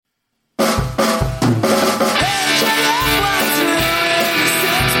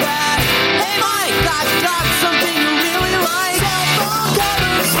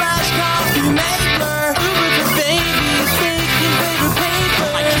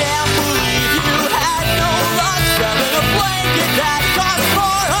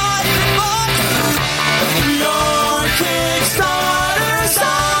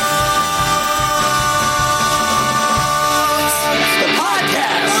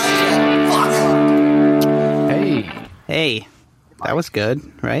Hey, that was good,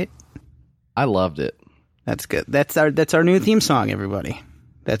 right? I loved it. That's good. That's our new theme song, everybody.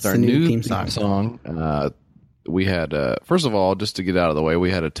 That's Our the new theme song. We had, first of all, just to get out of the way,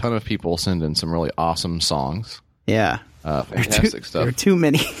 we had a ton of people send in some really awesome songs. Yeah. Fantastic stuff. There are too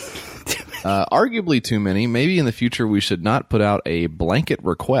many. Arguably too many. Maybe in the future we should not put out a blanket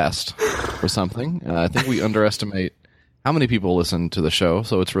request or something. I think we underestimate how many people listen to the show,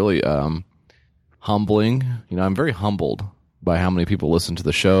 so it's really humbling. You know, I'm very humbled by how many people listen to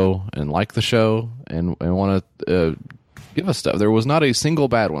the show and like the show and want to give us stuff. There was not a single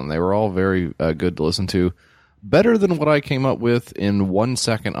bad one. They were all very good to listen to. Better than what I came up with in 1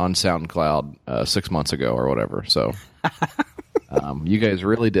 second on SoundCloud 6 months ago or whatever. So you guys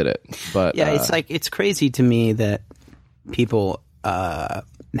really did it. But yeah, it's crazy to me that people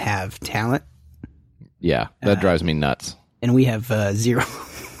have talent. Yeah, that drives me nuts. And we have zero.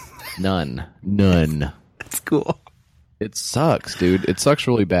 None. That's cool. It sucks, dude. It sucks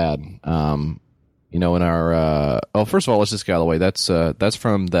really bad. You know, in our first of all, let's just get out of the way. That's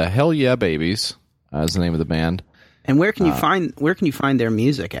from the Hell Yeah Babies, is the name of the band. And where can you find their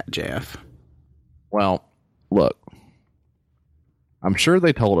music at, JF? Well, look, I'm sure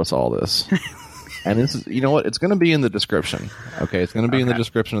they told us all this, and this is, you know what? It's going to be in the description. Okay, it's going to be in the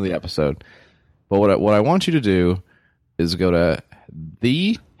description of the episode. But what I want you to do is go to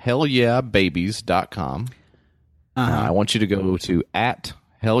thehellyeahbabies.com. I want you to go to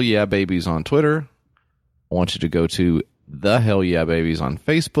 @HellYeahBabies on Twitter. I want you to go to the Hell Yeah Babies on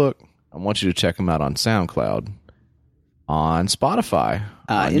Facebook. I want you to check them out on SoundCloud, on Spotify,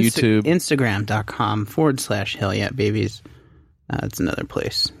 on YouTube. Instagram.com/Hell Yeah Babies. It's another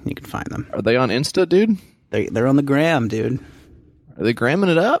place you can find them. Are they on Insta, dude? They're on the gram, dude. Are they gramming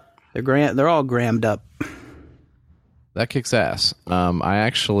it up? They're all grammed up. That kicks ass. I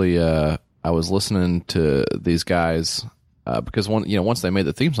actually I was listening to these guys because once they made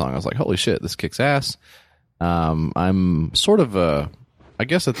the theme song, I was like, holy shit, this kicks ass. I'm sort of I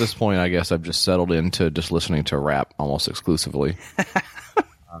guess at this point, I've just settled into just listening to rap almost exclusively,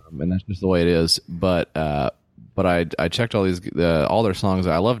 and that's just the way it is. But I checked all their songs.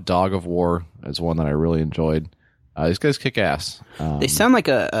 I love Dog of War as one that I really enjoyed. These guys kick ass. They sound like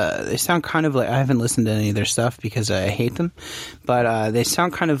they sound kind of like, I haven't listened to any of their stuff because I hate them, but they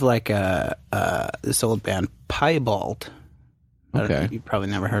sound kind of like this old band Piebald. Okay, you probably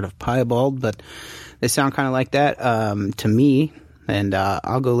never heard of Piebald, but they sound kind of like that to me. And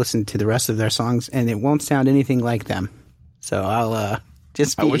I'll go listen to the rest of their songs, and it won't sound anything like them. So I'll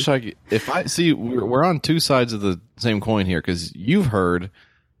just. I wish we're on two sides of the same coin here because you've heard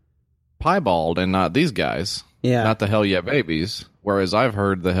Piebald and not these guys. Yeah. Not the Hell Yeah Babies, whereas I've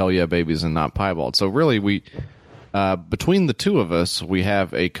heard the Hell Yeah Babies and not Piebald. So really, we between the two of us, we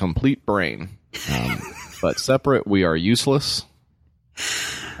have a complete brain, but separate, we are useless.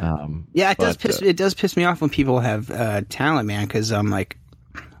 Yeah, it does piss me off when people have talent, man. Because I'm like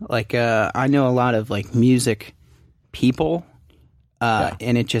I know a lot of like music people,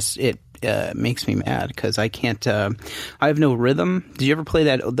 and it makes me mad because I can't. I have no rhythm. Did you ever play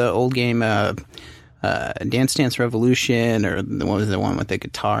the old game? Dance Dance Revolution, or the one with the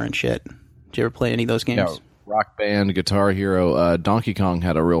guitar and shit. Did you ever play any of those games? Yeah, Rock Band, Guitar Hero. Donkey Kong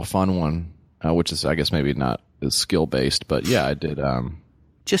had a real fun one, which is, I guess, maybe not as skill based, but yeah, I did.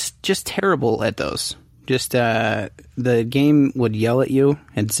 Just terrible at those. Just the game would yell at you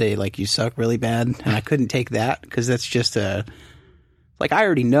and say like you suck really bad, and I couldn't take that because that's just like I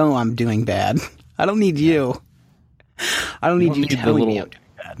already know I'm doing bad. I don't need you. I don't need you telling me I'm doing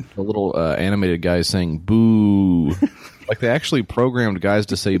bad. The little animated guys saying boo. Like they actually programmed guys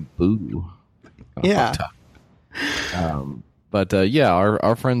to say boo. Yeah. But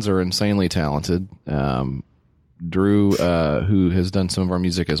our friends are insanely talented. Drew, who has done some of our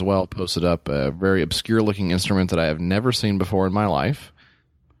music as well, posted up a very obscure looking instrument that I have never seen before in my life.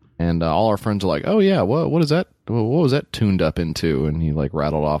 And all our friends are like, oh yeah, what is that? What was that tuned up into? And he like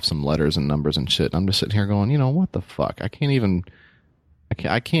rattled off some letters and numbers and shit. And I'm just sitting here going, what the fuck? I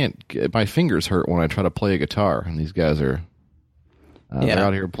can't, my fingers hurt when I try to play a guitar, and these guys are they're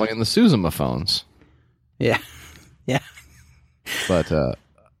out here playing the Sousamophones. Yeah. Yeah. But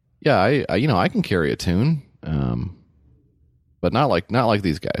I can carry a tune. But not like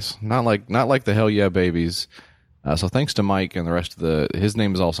these guys. Not like the Hell Yeah Babies. So thanks to Mike and the rest of his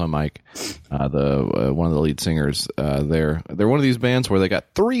name is also Mike, one of the lead singers. They're one of these bands where they got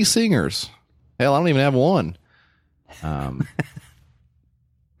 3 singers. Hell, I don't even have one.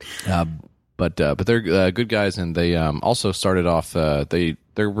 But they're good guys, and they also started off. They're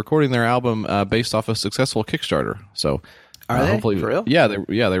recording their album based off a successful Kickstarter. So Are they? Hopefully, For real? Yeah, they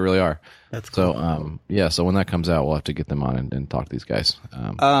really are. That's cool. So, so when that comes out, we'll have to get them on and talk to these guys.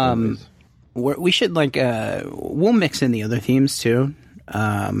 We should we'll mix in the other themes too.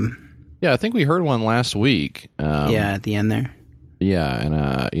 Yeah, I think we heard one last week. Yeah, at the end there.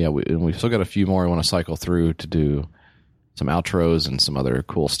 Yeah, and we've still got a few more we want to cycle through to do some outros and some other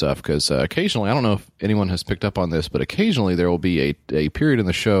cool stuff, because occasionally, I don't know if anyone has picked up on this, but occasionally there will be a period in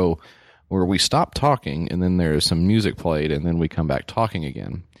the show where we stop talking and then there's some music played and then we come back talking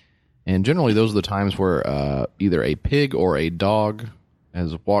again. And generally those are the times where either a pig or a dog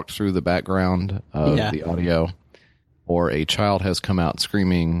has walked through the background of the audio, or a child has come out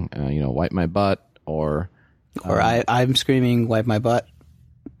screaming, wipe my butt, or I'm screaming, wipe my butt.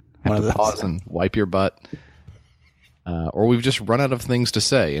 Have to pause and wipe your butt. Or we've just run out of things to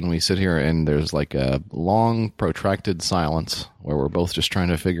say, and we sit here and there's like a long, protracted silence where we're both just trying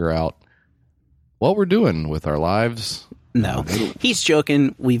to figure out what we're doing with our lives. No, he's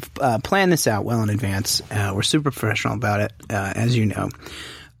joking. We've planned this out well in advance. We're super professional about it, as you know.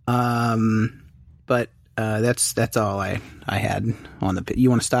 But that's all I had on the. You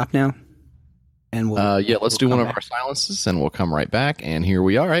want to stop now? And let's do one of our silences, and we'll come right back. And here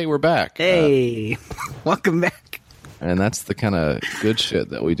we are. Hey, we're back. Hey, welcome back. And that's the kind of good shit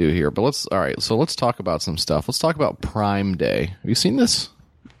that we do here. But let's talk about some stuff. Let's talk about Prime Day. Have you seen this?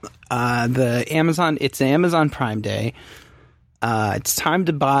 It's the Amazon Prime Day. It's time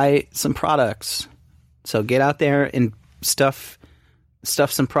to buy some products. So get out there and stuff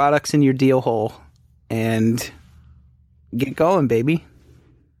some products in your deal hole and get going, baby.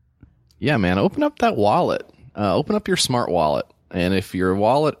 Yeah, man. Open up that wallet. Open up your smart wallet. And if your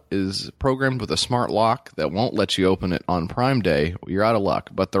wallet is programmed with a smart lock that won't let you open it on Prime Day, you're out of luck.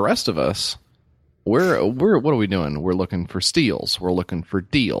 But the rest of us, we're what are we doing? We're looking for steals. We're looking for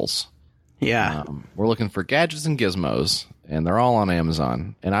deals. Yeah. We're looking for gadgets and gizmos, and they're all on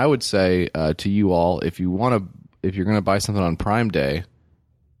Amazon. And I would say to you all, if you're going to buy something on Prime Day,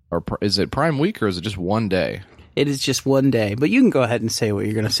 or is it Prime Week or is it just one day? It is just one day. But you can go ahead and say what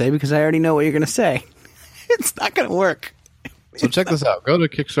you're going to say, because I already know what you're going to say. It's not going to work. So check this out. Go to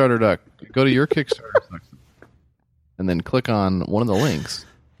Kickstarter. Go to your Kickstarter section, and then click on one of the links.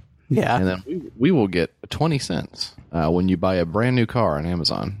 Yeah. And then we will get 20 cents when you buy a brand new car on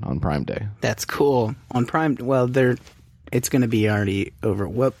Amazon on Prime Day. That's cool. On Prime, well, it's going to be already over.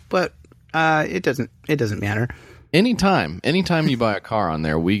 But it doesn't matter. Anytime you buy a car on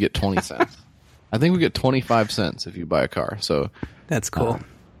there, we get 20 cents. I think we get 25 cents if you buy a car. So that's cool.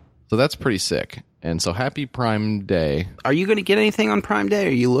 So that's pretty sick. And so happy Prime Day. Are you going to get anything on Prime Day?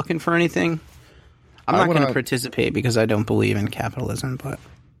 Are you looking for anything? I'm not going to participate because I don't believe in capitalism, but...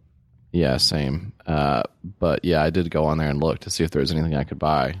 Yeah, same. But yeah, I did go on there and look to see if there was anything I could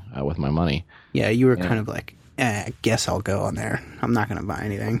buy with my money. Yeah, you were kind of like, I guess I'll go on there. I'm not going to buy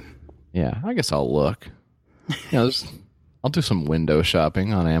anything. Yeah, I guess I'll look. I'll do some window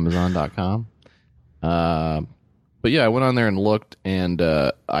shopping on Amazon.com. But yeah, I went on there and looked, and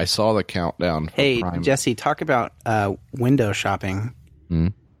I saw the countdown. Hey, Prime. Jesse, talk about window shopping. Mm-hmm.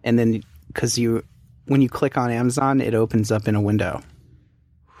 And then, because when you click on Amazon, it opens up in a window.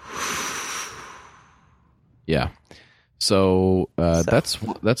 Yeah. So that's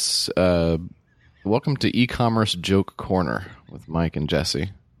welcome to e-commerce joke corner with Mike and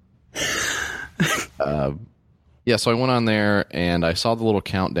Jesse. Yeah, so I went on there and I saw the little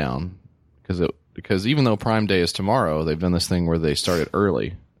countdown because even though Prime Day is tomorrow, they've done this thing where they start it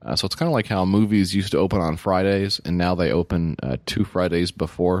early. So it's kind of like how movies used to open on Fridays, and now they open 2 Fridays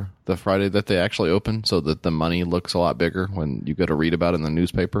before the Friday that they actually open, so that the money looks a lot bigger when you go to read about it in the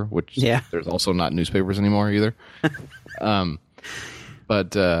newspaper, which there's also not newspapers anymore either.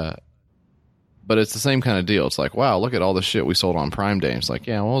 But it's the same kind of deal. It's like, wow, look at all the shit we sold on Prime Day. And it's like,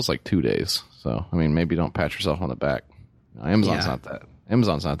 yeah, well, it's like 2 days. So, I mean, maybe don't pat yourself on the back. No, Amazon's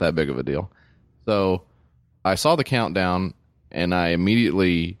not that big of a deal. So I saw the countdown, and I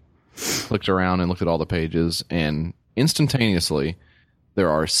immediately clicked around and looked at all the pages, and instantaneously there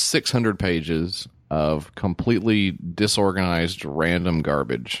are 600 pages of completely disorganized random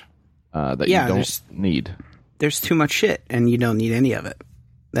garbage that you don't need. There's too much shit, and you don't need any of it.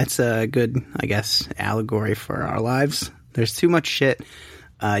 That's a good, I guess, allegory for our lives. There's too much shit.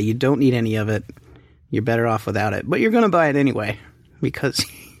 You don't need any of it. You're better off without it. But you're going to buy it anyway because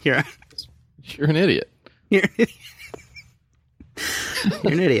you're an idiot. You're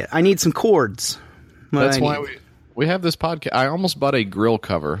an idiot. I need some cords. That's why we have this podcast. I almost bought a grill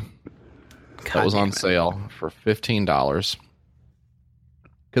cover that was on sale for $15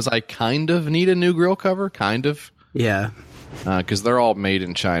 because I kind of need a new grill cover. Kind of. Yeah. Because they're all made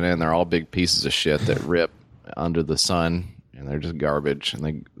in China and they're all big pieces of shit that rip. under the sun, and they're just garbage.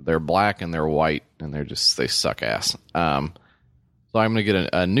 And they're black and they're white, and they suck ass. So I'm gonna get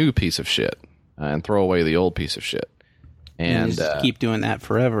a new piece of shit and throw away the old piece of shit, and just keep doing that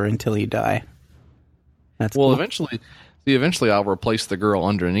forever until you die. That's well, cool. eventually I'll replace the grill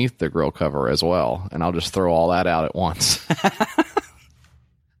underneath the grill cover as well, and I'll just throw all that out at once.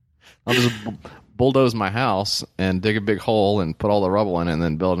 I'll just bulldoze my house and dig a big hole and put all the rubble in it, and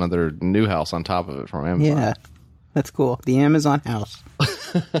then build another new house on top of it from Amazon. Yeah, that's cool. The Amazon house.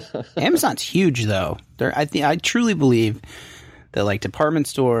 Amazon's huge, though. I truly believe that like department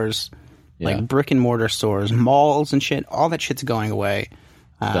stores, like brick and mortar stores, malls and shit, all that shit's going away.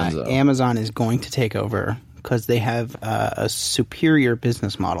 Amazon is going to take over because they have a superior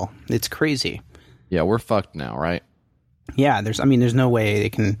business model. It's crazy. Yeah, we're fucked now, right? Yeah, there's no way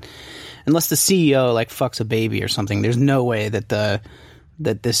they can, unless the CEO like fucks a baby or something. There's no way that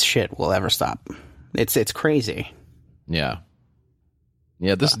this shit will ever stop. It's crazy. Yeah.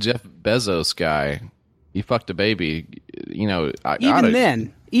 This Jeff Bezos guy, he fucked a baby. You know, even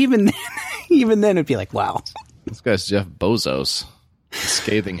then, it'd be like, wow, this guy's Jeff Bezos.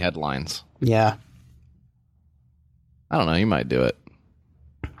 Scathing headlines. Yeah. I don't know. You might do it.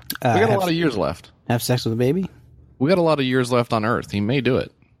 We got a lot of years left. Have sex with a baby? We got a lot of years left on Earth. He may do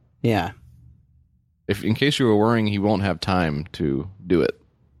it. Yeah. If, in case you were worrying, he won't have time to do it.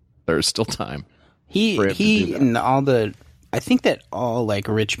 There's still time. He and all the. I think that all like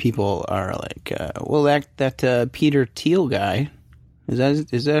rich people are like. That Peter Thiel guy.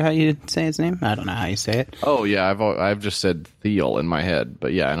 Is that how you say his name? I don't know how you say it. Oh yeah, I've just said Thiel in my head,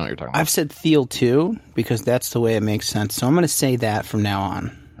 but yeah, I know what you're talking about. I've said Thiel too because that's the way it makes sense. So I'm going to say that from now on.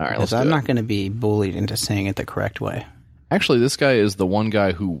 All right, because I'm not going to be bullied into saying it the correct way. Actually, this guy is the one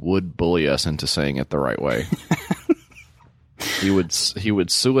guy who would bully us into saying it the right way. He would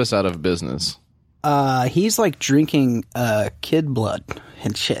sue us out of business. He's like drinking kid blood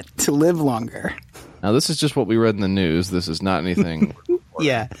and shit to live longer. Now, this is just what we read in the news. This is not anything.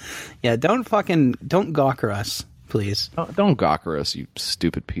 Yeah. Don't gawker us, please. Don't gawker us, you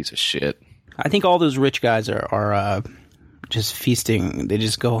stupid piece of shit. I think all those rich guys are just feasting. They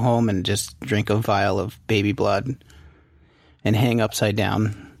just go home and just drink a vial of baby blood and hang upside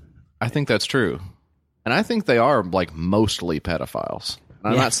down. I think that's true, and I think they are like mostly pedophiles.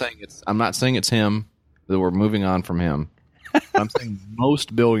 And I'm not saying it's him. That we're moving on from him. I'm saying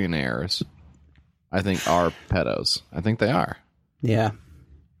most billionaires, I think, are pedos. I think they are. Yeah.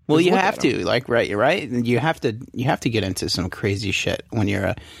 Well, you have to, like, right? You're right. You have to get into some crazy shit when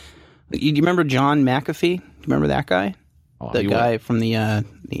you're you remember John McAfee? You remember that guy? Oh, the guy from the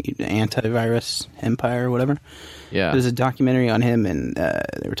antivirus empire or whatever? Yeah. There's a documentary on him, and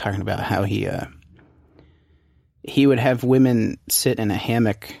they were talking about how he would have women sit in a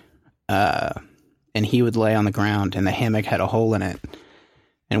hammock, and he would lay on the ground, and the hammock had a hole in it,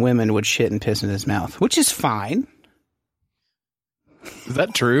 and women would shit and piss in his mouth, which is fine. Is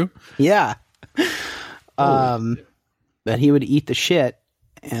that true? Yeah. But he would eat the shit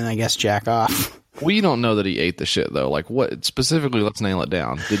and I guess jack off. We don't know that he ate the shit, though. Like, what specifically? Let's nail it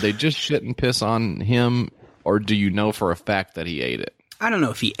down. Did they just shit and piss on him, or do you know for a fact that he ate it? I don't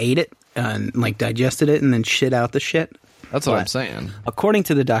know if he ate it and like digested it and then shit out the shit. That's what I'm saying. According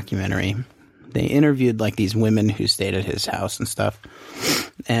to the documentary, they interviewed like these women who stayed at his house and stuff,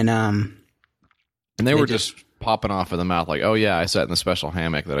 and they were just popping off of the mouth like, "Oh yeah, I sat in the special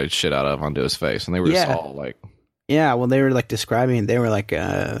hammock that I shit out of onto his face," and they were just all like, "Yeah." Well, they were like describing. They were like,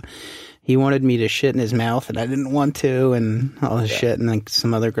 "He wanted me to shit in his mouth, and I didn't want to," and all this shit. And like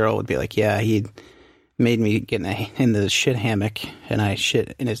some other girl would be like, "Yeah, he made me get in the shit hammock, and I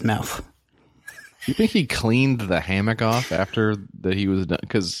shit in his mouth." You think he cleaned the hammock off after that he was done?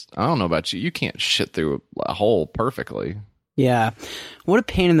 Because I don't know about you, you can't shit through a hole perfectly. Yeah, what a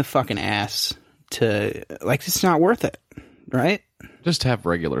pain in the fucking ass to like. It's not worth it, right? Just have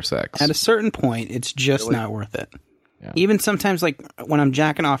regular sex. At a certain point, it's just not worth it. Yeah. Even sometimes, like when I'm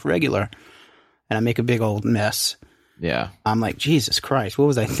jacking off regular, and I make a big old mess. Yeah, I'm like, Jesus Christ, what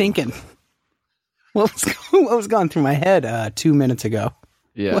was I thinking? What was going through my head 2 minutes ago?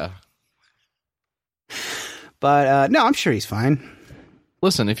 Yeah. But no, I'm sure he's fine.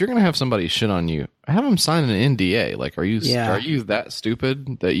 Listen, if you're gonna have somebody shit on you, have them sign an NDA. Like, are you that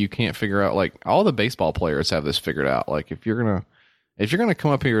stupid that you can't figure out? Like, all the baseball players have this figured out. Like, if you're gonna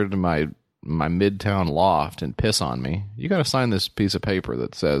come up here to my midtown loft and piss on me, you got to sign this piece of paper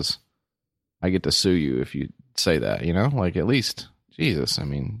that says I get to sue you if you say that. You know, like at least, Jesus, I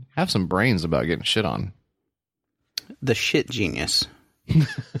mean, have some brains about getting shit on. The shit genius.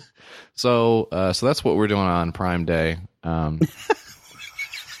 So that's what we're doing on Prime Day. God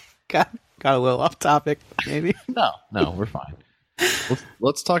got a little off topic, maybe. No, we're fine.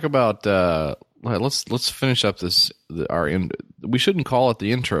 Let's talk about. Let's finish up this. We shouldn't call it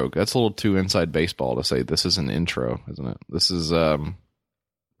the intro. That's a little too inside baseball to say this is an intro, isn't it? This is a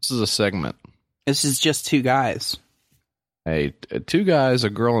segment. This is just two guys. Hey, two guys, a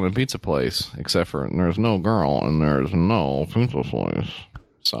girl, and a pizza place. Except for there's no girl and there's no pizza place.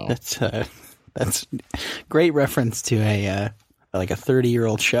 So that's great reference to a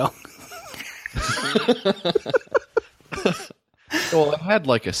 30-year-old show. Well, it had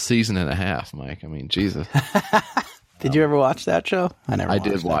like a season and a half, Mike. I mean, Jesus. Did you ever watch that show? I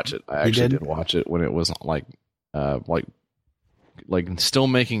did watch it. I actually did watch it when it was like still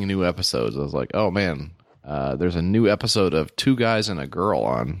making new episodes. I was like, oh man, there's a new episode of Two Guys and a Girl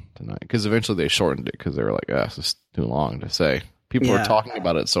on tonight. Because eventually they shortened it because they were like, this is too long to say. People are talking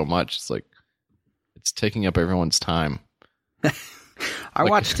about it so much. It's like it's taking up everyone's time. I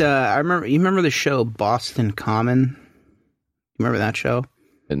watched. I remember. You remember the show Boston Common? You remember that show?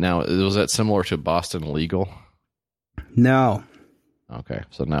 And now, was that similar to Boston Legal? No. Okay,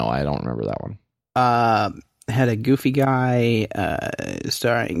 so no, I don't remember that one. Had a goofy guy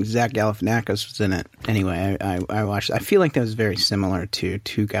starring Zach Galifianakis was in it. Anyway, I watched. I feel like that was very similar to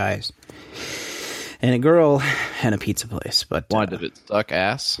Two Guys and a Girl and a pizza place. But why did it suck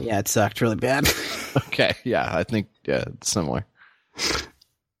ass? Yeah, it sucked really bad. Okay, yeah, I think it's similar.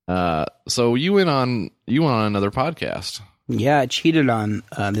 So you went on another podcast. Yeah, I cheated on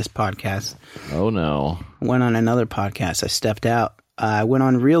this podcast. Oh no! Went on another podcast. I stepped out. I went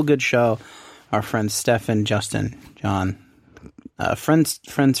on Real Good Show. Our friends Stefan, Justin, John, friends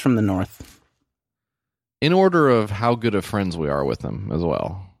from the north. In order of how good of friends we are with them as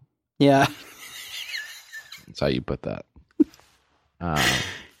well. Yeah, that's how you put that. No,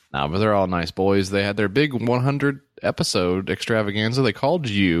 but they're all nice boys. They had their big 100 episode extravaganza. They called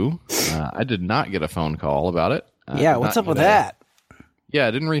you. I did not get a phone call about it. Yeah, what's up with that? Yeah,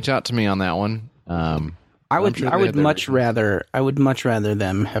 it didn't reach out to me on that one. I would much rather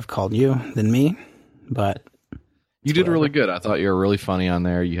them have called you than me, but you did really good. I thought you were really funny on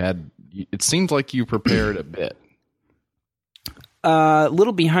there. It seemed like you prepared a bit. A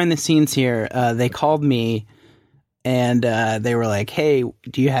little behind the scenes here. They called me and they were like, "Hey,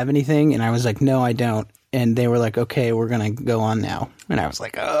 do you have anything?" And I was like, "No, I don't." And they were like, "Okay, we're gonna go on now." And I was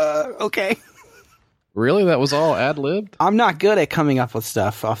like, "Okay." Really? That was all ad-libbed? I'm not good at coming up with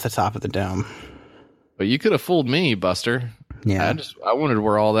stuff off the top of the dome. But you could have fooled me, Buster. Yeah. I wondered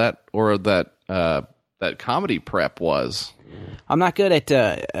where all that that comedy prep was. I'm not good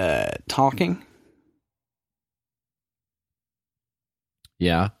at talking.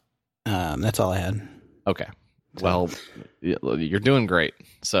 Yeah. That's all I had. Okay. Well, you're doing great,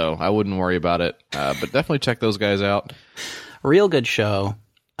 so I wouldn't worry about it. But definitely check those guys out. Real Good Show.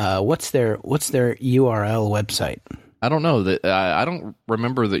 What's their URL website? I don't know that. I don't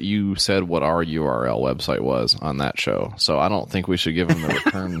remember that you said what our URL website was on that show. So I don't think we should give them the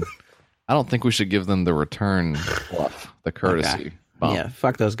return. I don't think we should give them the return fluff, the courtesy bump. Yeah,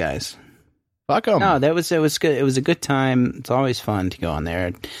 fuck those guys. Fuck them. No, it was good. It was a good time. It's always fun to go on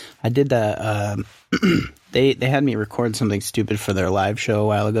there. I did the. They had me record something stupid for their live show a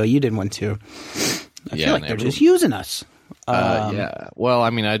while ago. You did one too. I feel like they're just using us. Yeah. Well,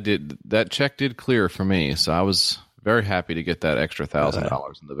 I mean, I did. That check did clear for me, so I was very happy to get that extra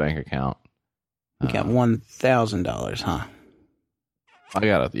 $1,000 in the bank account. You got $1,000, huh? I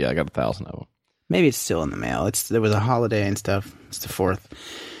got 1,000 of them. Maybe it's still in the mail. There was a holiday and stuff. It's the 4th.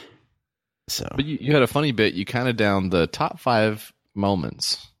 So, but you had a funny bit. You counted down the top 5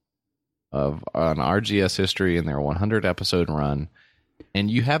 moments of an RGS history in their 100 episode run,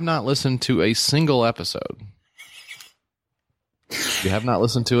 and you have not listened to a single episode. You have not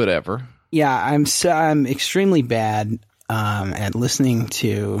listened to it ever. Yeah, I'm extremely bad at listening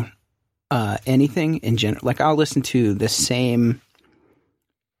to anything in general. Like I'll listen to the same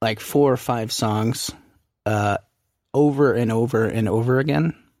like 4 or 5 songs over and over and over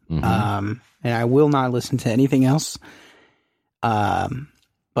again. Mm-hmm. And I will not listen to anything else.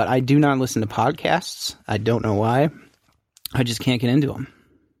 But I do not listen to podcasts. I don't know why. I just can't get into them.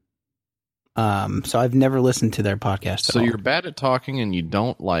 So I've never listened to their podcast at all. So you're bad at talking and you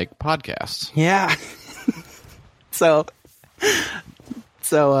don't like podcasts. Yeah. So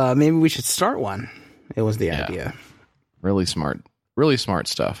maybe we should start one. It was the idea. Really smart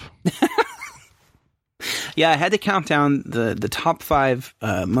stuff. Yeah, I had to count down the top 5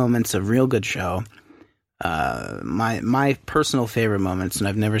 moments of Real Good Show. My personal favorite moments, and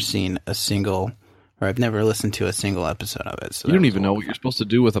I've never seen a single, or I've never listened to a single episode of it. So you don't even know what you're supposed to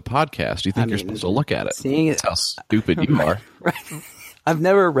do with a podcast. You think you're supposed to look at it. Seeing it, that's how stupid you are. Right. I've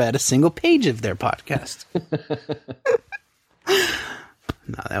never read a single page of their podcast.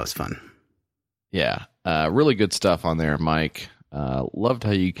 No, that was fun. Yeah, really good stuff on there, Mike. Loved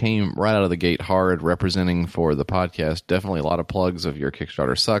how you came right out of the gate hard representing for the podcast. Definitely a lot of plugs of your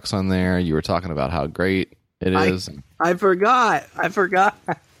Kickstarter Sucks on there. You were talking about how great it is. I forgot.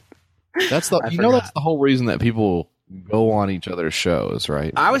 That's the whole reason that people go on each other's shows,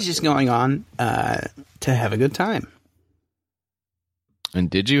 right? I was just going on to have a good time. And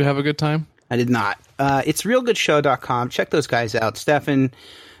did you have a good time? I did not. It's realgoodshow.com. Check those guys out. Stefan,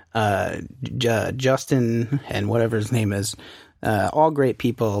 Justin, and whatever his name is. All great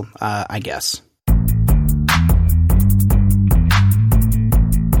people, I guess.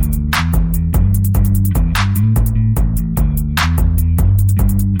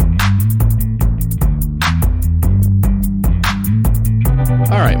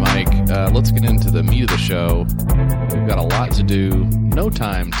 All right, Mike, let's get into the meat of the show. We've got a lot to do. No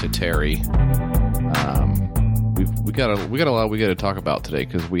time to tarry. We got a lot we got to talk about today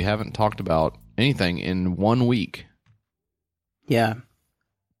because we haven't talked about anything in 1 week. Yeah.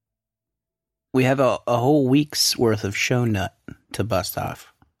 We have a whole week's worth of show nut to bust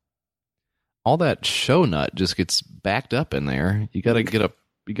off. All that show nut just gets backed up in there. You got to get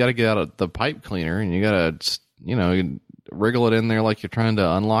out of the pipe cleaner and you got to, wriggle it in there like you're trying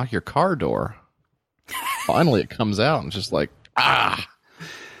to unlock your car door. Finally, it comes out and it's just like, ah.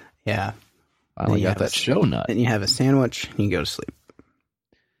 Yeah. Finally got that show nut. Then you have a sandwich and you go to sleep.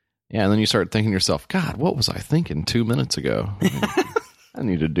 Yeah, and then you start thinking to yourself, God, what was I thinking 2 minutes ago? I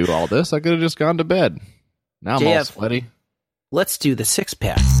need to do all this. I could have just gone to bed. Now I'm all sweaty. Let's do the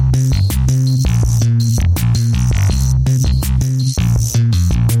 6-pack.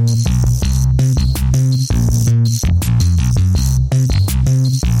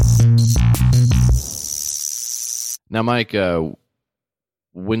 Now, Mike,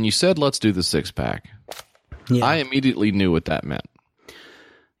 when you said let's do the 6-pack, I immediately knew what that meant.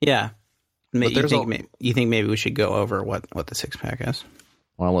 Yeah. You think maybe we should go over what the 6-pack is?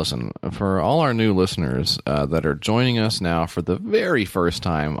 Well, listen, for all our new listeners that are joining us now for the very first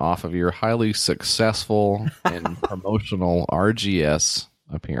time off of your highly successful and promotional RGS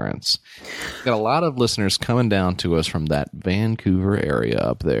appearance, we've got a lot of listeners coming down to us from that Vancouver area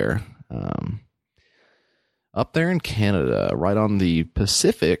up there. Up there in Canada, right on the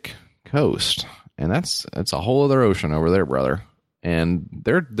Pacific coast. And that's a whole other ocean over there, brother. And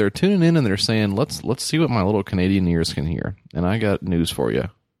they're tuning in and they're saying, let's see what my little Canadian ears can hear. And I got news for you.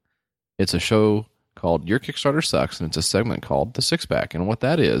 It's a show called Your Kickstarter Sucks, and it's a segment called The 6-Pack. And what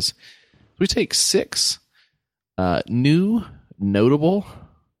that is, we take 6 new, notable,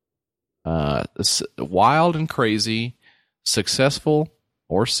 wild and crazy, successful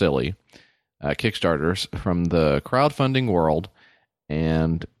or silly Kickstarters from the crowdfunding world,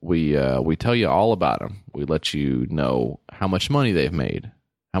 and we tell you all about them. We let you know how much money they've made,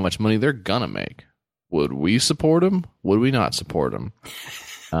 how much money they're gonna make. Would we support them? Would we not support them?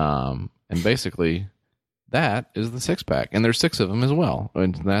 And basically, that is the 6-pack, and there's 6 of them as well,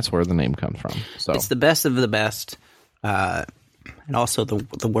 and that's where the name comes from. So it's the best of the best, and also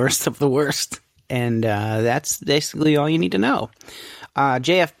the worst of the worst, and that's basically all you need to know.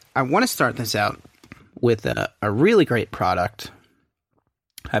 JF, I want to start this out with a really great product.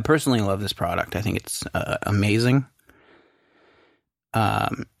 I personally love this product. I think it's amazing.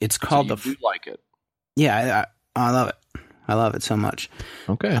 It's called so you do like it? Yeah, I love it. I love it so much.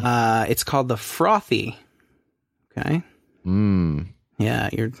 Okay. It's called the Frothy. Okay. Yeah,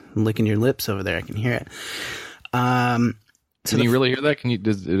 you're licking your lips over there. I can hear it. Can you really hear that? Did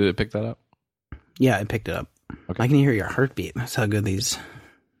it pick that up? Yeah, I picked it up. Okay. I can hear your heartbeat. That's how good these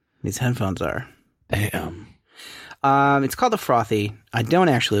headphones are. Damn. It's called the Frothy. I don't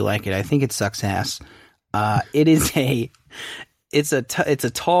actually like it. I think it sucks ass. It is it's a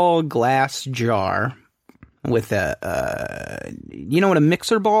tall glass jar with you know what a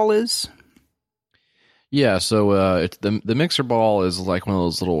mixer ball is? Yeah, so it's the mixer ball is like one of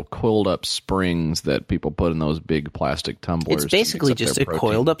those little coiled up springs that people put in those big plastic tumblers. It's basically just a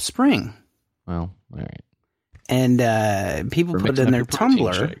coiled up spring. Well, all right. And people put it in their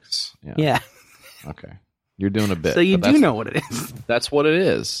tumbler. Shakes. Yeah. Okay. You're doing a bit. So you do know what it is. That's what it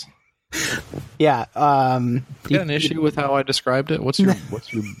is. Yeah. You got an issue with how I described it? What's your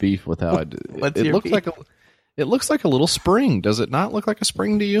beef with how I did it? It looks like a little spring. Does it not look like a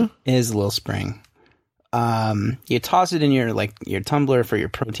spring to you? It is a little spring. You toss it in your tumbler for your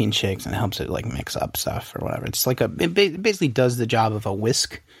protein shakes, and it helps it mix up stuff or whatever. It's it basically does the job of a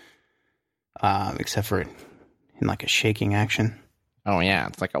whisk, except for in a shaking action. Oh yeah,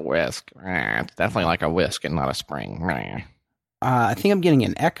 it's like a whisk. It's definitely like a whisk and not a spring. I think I'm getting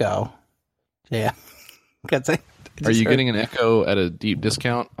an Echo. Yeah. Are you getting an Echo at a deep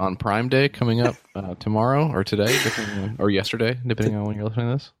discount on Prime Day coming up tomorrow or today, or yesterday, depending on when you're listening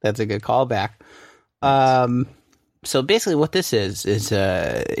to this? That's a good callback. So basically what this is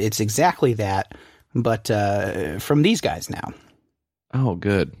it's exactly that, but from these guys now. Oh,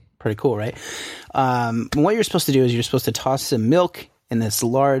 good. Pretty cool, right? What you're supposed to do is you're supposed to toss some milk in this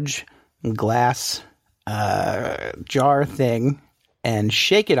large glass jar thing and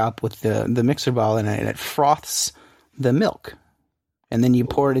shake it up with the mixer ball in it, and it froths the milk. And then you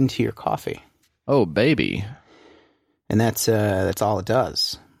pour it into your coffee. Oh, baby. And that's all it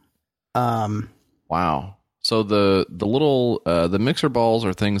does. Wow. So the little the mixer balls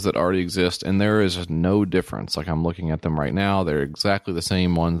are things that already exist, and there is no difference. Like, I'm looking at them right now; they're exactly the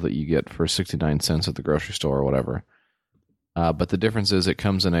same ones that you get for 69 cents at the grocery store or whatever. But the difference is it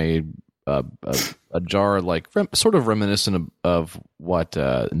comes in a jar, like sort of reminiscent of what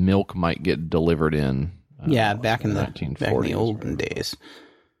milk might get delivered in. Back in the 1940s, olden days.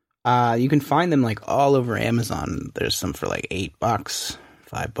 You can find them like all over Amazon. There's some for like $8,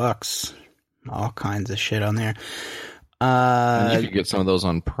 $5. All kinds of shit on there. And you could get some of those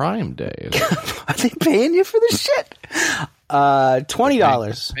on Prime Day. Are they paying you for this shit?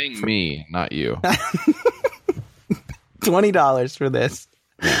 $20. Paying me, not you. $20 for this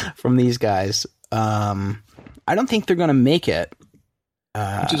from these guys. I don't think they're going to make it.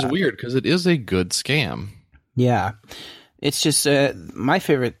 Which is weird because it is a good scam. Yeah. It's just my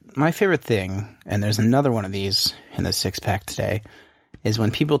favorite thing, and there's another one of these in the 6-pack today, is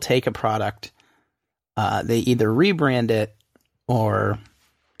when people take a product, they either rebrand it or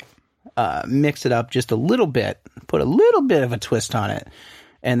mix it up just a little bit, put a little bit of a twist on it,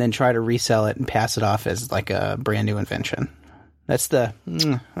 and then try to resell it and pass it off as like a brand new invention. That's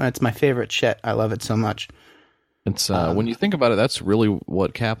my favorite shit. I love it so much. It's when you think about it, that's really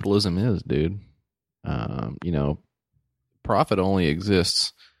what capitalism is, dude. Profit only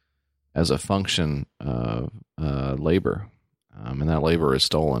exists as a function of labor. And that labor is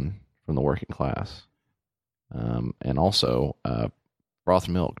stolen from the working class. And also, froth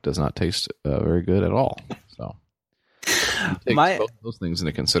milk does not taste very good at all. So, take both those things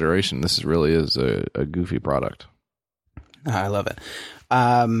into consideration. This really is a goofy product. I love it.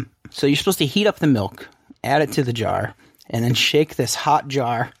 So you're supposed to heat up the milk, add it to the jar, and then shake this hot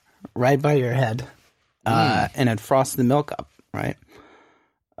jar right by your head, and it frosts the milk up, right?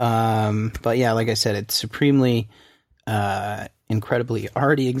 But yeah, like I said, it's supremely... incredibly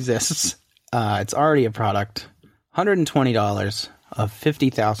already exists. It's already a product. $120 of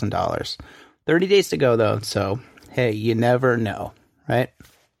 $50,000. 30 days to go though, so hey, you never know, right?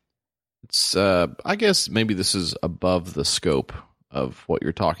 It's I guess maybe this is above the scope of what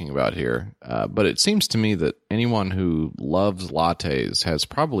you're talking about here, but it seems to me that anyone who loves lattes has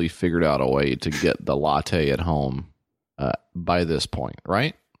probably figured out a way to get the latte at home by this point,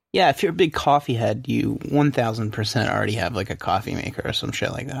 right? Yeah, if you're a big coffee head, you 1,000% already have like a coffee maker or some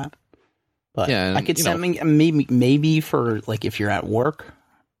shit like that. But yeah, I could maybe for like if you're at work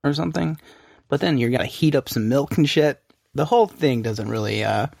or something, but then you're gonna heat up some milk and shit. The whole thing doesn't really.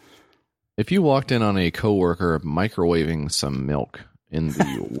 If you walked in on a coworker microwaving some milk in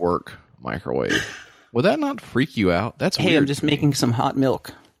the work microwave, would that not freak you out? That's weird. Hey, I'm just making some hot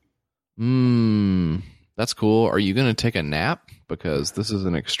milk. That's cool. Are you gonna take a nap? Because this is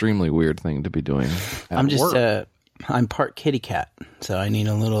an extremely weird thing to be doing. I'm just I'm part kitty cat, so I need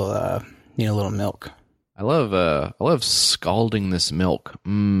a little milk. I love scalding this milk.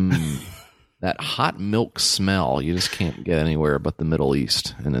 That hot milk smell you just can't get anywhere but the Middle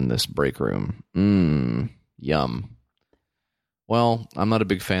East and in this break room. Yum. Well, I'm not a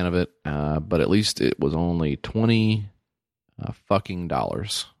big fan of it, but at least it was only $20 fucking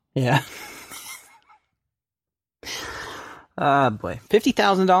dollars. Yeah. Boy,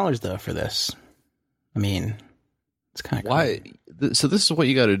 $50,000 though for this. I mean, it's kind of why. So this is what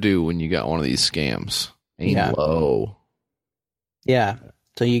you got to do when you got one of these scams. Aim low. Yeah.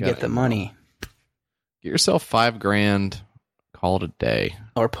 So you get the money. Get yourself $5,000. Call it a day.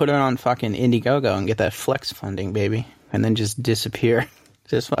 Or put it on fucking Indiegogo and get that flex funding, baby, and then just disappear.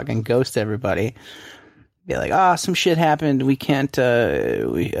 Just fucking ghost everybody. Be like, some shit happened. We can't.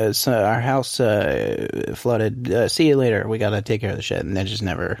 Our house flooded. See you later. We gotta take care of the shit, and then just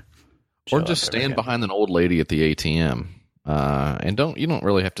never. Or just stand behind an old lady at the ATM, and you don't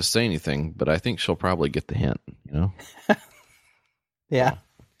really have to say anything, but I think she'll probably get the hint. You know. Yeah.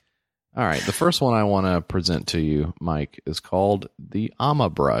 All right. The first one I want to present to you, Mike, is called the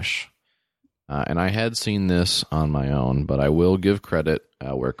Ama Brush, and I had seen this on my own, but I will give credit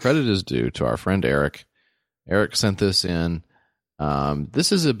where credit is due to our friend Eric. Eric sent this in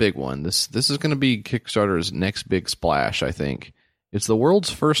This is a big one. This is going to be Kickstarter's next big splash, I think. It's the world's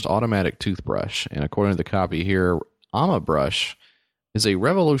first automatic toothbrush, and according to the copy here, AmaBrush is a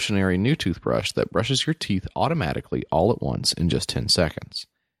revolutionary new toothbrush that brushes your teeth automatically all at once in just 10 seconds.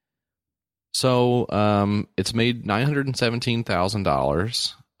 So it's made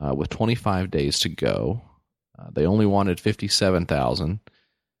 $917,000 with 25 days to go. They only wanted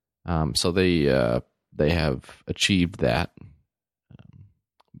 $57,000, so they have achieved that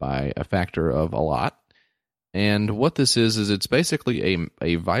by a factor of a lot. And what this is it's basically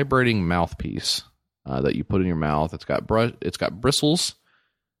a vibrating mouthpiece that you put in your mouth. It's got bristles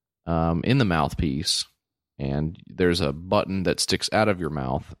in the mouthpiece, and there's a button that sticks out of your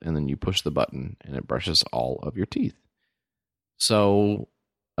mouth, and then you push the button, and it brushes all of your teeth. So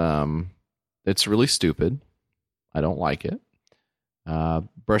it's really stupid. I don't like it.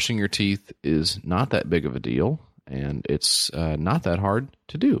 Brushing your teeth is not that big of a deal, and it's not that hard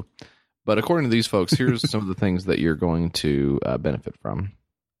to do. But according to these folks, here's some of the things that you're going to benefit from.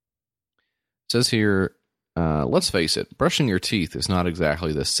 It says here, let's face it, brushing your teeth is not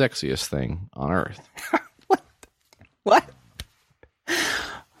exactly the sexiest thing on earth. What?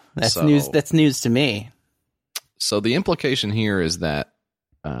 That's news. That's news to me. So the implication here is that,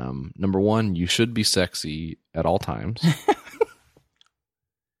 number one, you should be sexy at all times.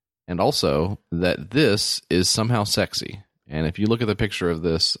 And also that this is somehow sexy. And if you look at the picture of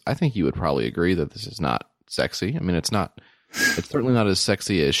this, I think you would probably agree that this is not sexy. I mean, it's certainly not as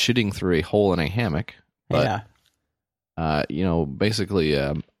sexy as shitting through a hole in a hammock. But, basically,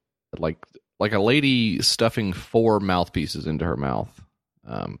 like a lady stuffing 4 mouthpieces into her mouth.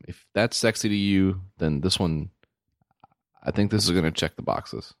 If that's sexy to you, then this one, I think this is going to check the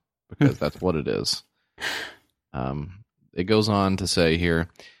boxes because that's what it is. It goes on to say here,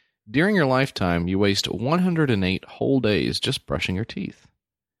 during your lifetime, you waste 108 whole days just brushing your teeth.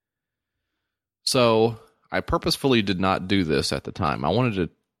 So I purposefully did not do this at the time. I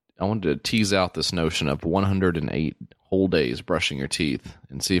wanted to tease out this notion of 108 whole days brushing your teeth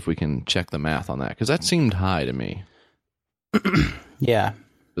and see if we can check the math on that, because that seemed high to me. Yeah.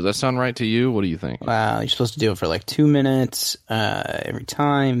 Does that sound right to you? What do you think? Wow, you're supposed to do it for like 2 minutes every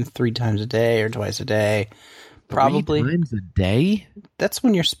time, 3 times a day or twice a day. Probably 3 times a day? That's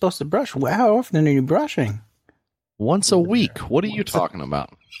when you're supposed to brush. How often are you brushing? Once a week. What are you talking about?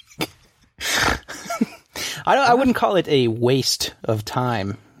 I wouldn't call it a waste of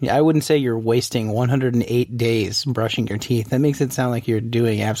time. I wouldn't say you're wasting 108 days brushing your teeth. That makes it sound like you're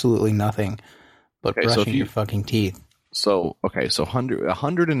doing absolutely nothing but brushing your fucking teeth. So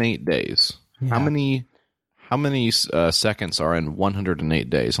 108 days. Yeah. How many seconds are in 108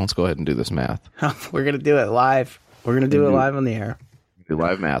 days? Let's go ahead and do this math. We're going to do it live. We're going to do it live on the air. Do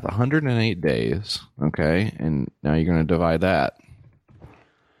live math. 108 days. Okay. And now you're going to divide that.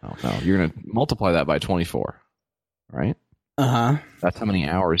 Oh, no. You're going to multiply that by 24. Right? Uh-huh. That's how many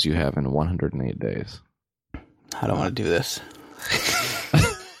hours you have in 108 days. I don't want to do this.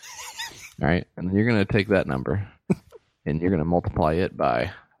 All right. And then you're going to take that number and you're going to multiply it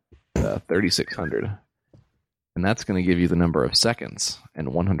by 3,600. And that's going to give you the number of seconds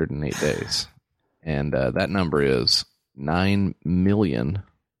in 108 days. And that number is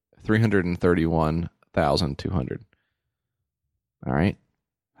 9,331,200. All right?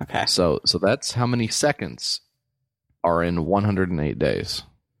 Okay. So that's how many seconds are in 108 days.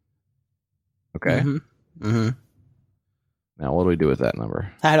 Okay? Mm-hmm. Mm-hmm. Now, what do we do with that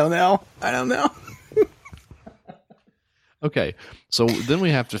number? I don't know. Okay. So then we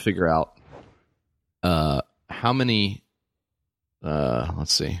have to figure out how many,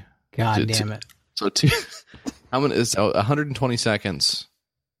 let's see. God damn it. So how many is 120 seconds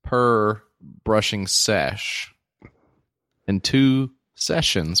per brushing sesh and 2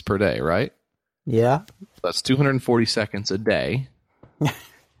 sessions per day, right? Yeah. That's 240 seconds a day.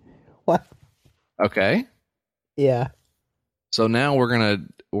 What? Okay. Yeah. So now we're gonna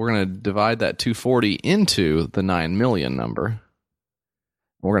divide that 240 into the 9 million number.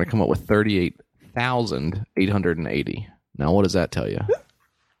 We're gonna come up with 38,880. Now, what does that tell you?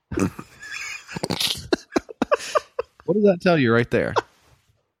 What does that tell you right there?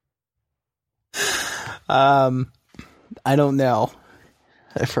 I don't know.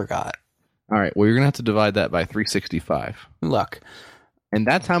 I forgot. All right. Well, you're going to have to divide that by 365. Look. And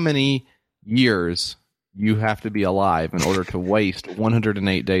that's how many years you have to be alive in order to waste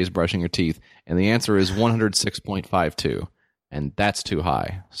 108 days brushing your teeth. And the answer is 106.52. And that's too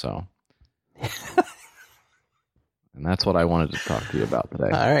high. So. And that's what I wanted to talk to you about today.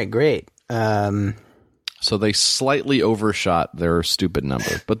 All right. Great. So they slightly overshot their stupid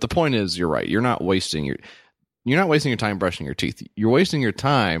number. But the point is, you're right. You're not wasting you're not wasting your time brushing your teeth. You're wasting your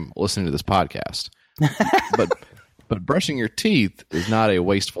time listening to this podcast. but brushing your teeth is not a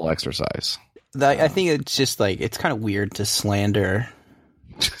wasteful exercise. I think it's just like, it's kind of weird to slander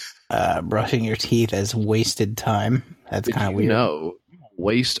brushing your teeth as wasted time. That's kind of weird. No,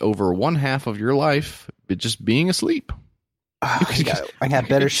 waste over one half of your life just being asleep. I got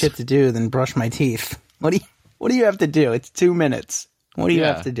better shit to do than brush my teeth. What do you have to do? It's 2 minutes. What do you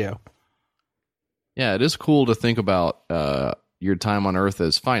have to do? Yeah, it is cool to think about your time on Earth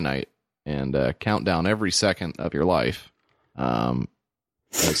as finite and count down every second of your life.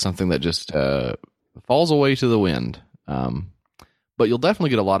 It's something that just falls away to the wind. But you'll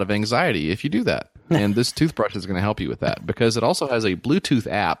definitely get a lot of anxiety if you do that. And this toothbrush is going to help you with that because it also has a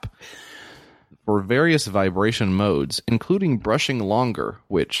Bluetooth app for various vibration modes, including brushing longer,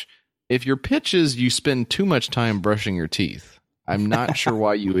 which if your pitch is you spend too much time brushing your teeth, I'm not sure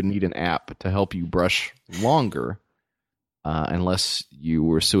why you would need an app to help you brush longer unless you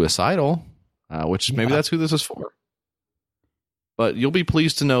were suicidal, which maybe that's who this is for. But you'll be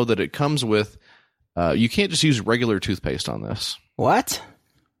pleased to know that it comes with, you can't just use regular toothpaste on this. What?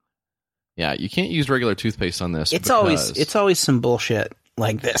 Yeah, you can't use regular toothpaste on this. It's always some bullshit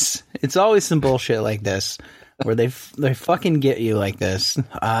like this. It's always some bullshit like this where they fucking get you like this.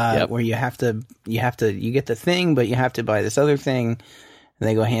 Where you get the thing, but you have to buy this other thing, and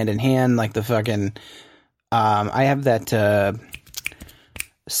they go hand in hand like the fucking. I have that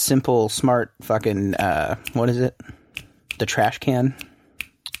Simple Smart fucking what is it? The trash can.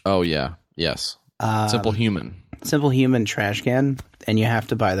 Oh yeah, yes. Simple Human trash can, and you have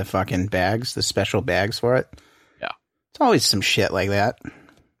to buy the fucking bags, the special bags for it. Yeah. It's always some shit like that.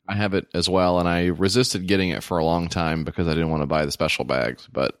 I have it as well, and I resisted getting it for a long time because I didn't want to buy the special bags,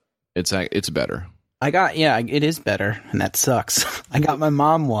 but it's better. It is better, and that sucks. I got my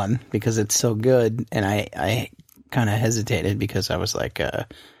mom one because it's so good, and I kind of hesitated because I was like, well,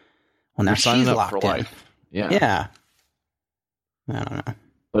 now she's locked in. Life. Yeah. I don't know.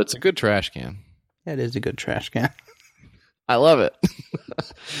 But it's a good trash can. It is a good trash can. I love it.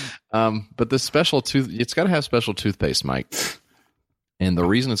 But this it's got to have special toothpaste, Mike. And the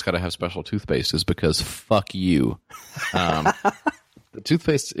reason it's got to have special toothpaste is because fuck you. The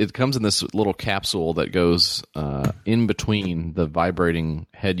toothpaste, it comes in this little capsule that goes in between the vibrating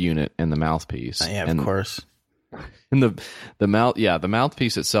head unit and the mouthpiece. Of course. And the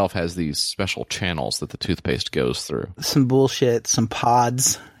mouthpiece itself has these special channels that the toothpaste goes through. Some bullshit, some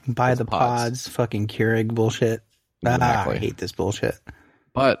pods. Buy the pods. Fucking Keurig bullshit. Exactly. I hate this bullshit.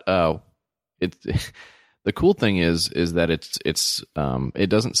 But the cool thing is that it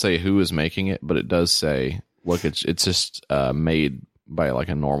doesn't say who is making it, but it does say, look, it's just made by like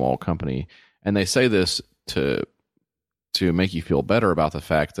a normal company, and they say this to make you feel better about the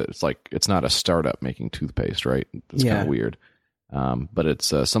fact that it's not a startup making toothpaste, right? It's kind of weird. But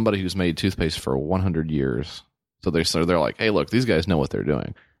it's somebody who's made toothpaste for 100 years. So they're like, hey, look, these guys know what they're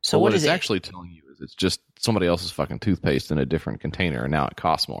doing. So what it's actually telling you is it's just somebody else's fucking toothpaste in a different container, and now it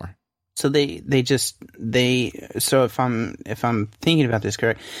costs more. So so if I'm thinking about this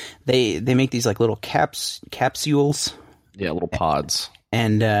correct, they make these like little capsules. Yeah, little pods.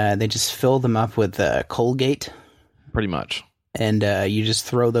 And they just fill them up with Colgate. Pretty much. And you just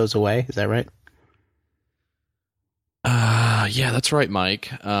throw those away. Is that right? Yeah, that's right,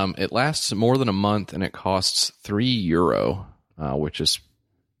 Mike. It lasts more than a month, and it costs €3, which is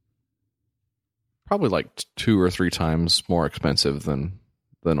probably like 2 or 3 times more expensive than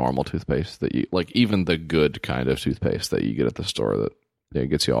the normal toothpaste that you like. Even the good kind of toothpaste that you get at the store that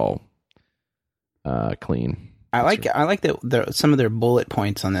gets you all clean. I like that some of their bullet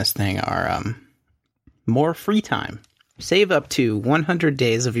points on this thing are more free time. Save up to 100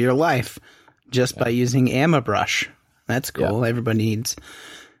 days of your life just by using AmaBrush. That's cool. Yeah. Everybody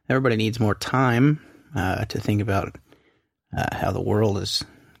needs more time to think about how the world is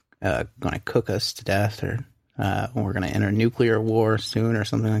going to cook us to death, or we're going to enter nuclear war soon, or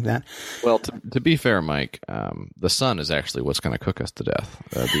something like that. Well, to be fair, Mike, the sun is actually what's going to cook us to death.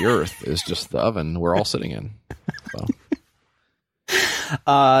 The Earth is just the oven we're all sitting in. So.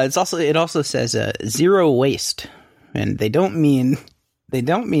 It also says zero waste, and they don't mean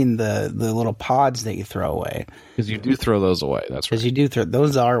the little pods that you throw away. Because you do throw those away. That's right. Because you do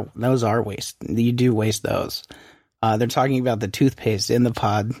those are waste. You do waste those. They're talking about the toothpaste in the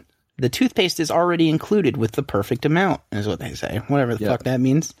pod. The toothpaste is already included with the perfect amount, is what they say. Whatever the fuck that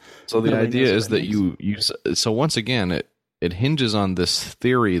means. So the idea is that you so once again it hinges on this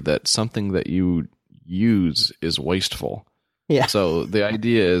theory that something that you use is wasteful. Yeah. So the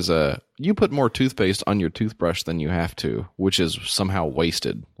idea is you put more toothpaste on your toothbrush than you have to, which is somehow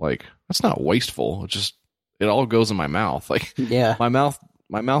wasted. Like, that's not wasteful. it all goes in my mouth. Like, Yeah. my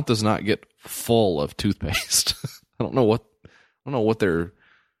mouth does not get full of toothpaste. I don't know what their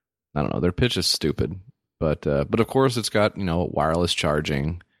pitch is stupid, but of course it's got, wireless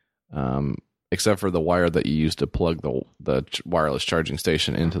charging, except for the wire that you use to plug the wireless charging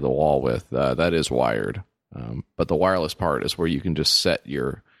station into the wall with, that is wired. But the wireless part is where you can just set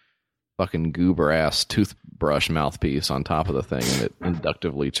your fucking goober ass toothbrush mouthpiece on top of the thing, and it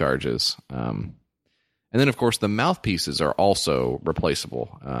inductively charges. And then of course the mouthpieces are also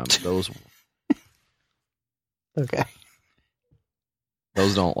replaceable. Those Okay.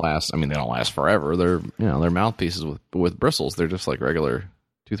 Those don't last. I mean, they don't last forever. They're mouthpieces with bristles. They're just like regular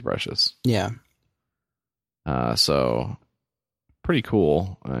toothbrushes. Yeah. So pretty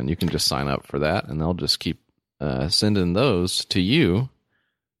cool. And you can just sign up for that, and they'll just keep sending those to you.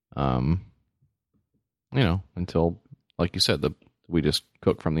 Until, like you said, we just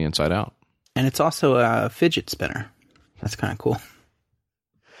cook from the inside out. And it's also a fidget spinner. That's kind of cool.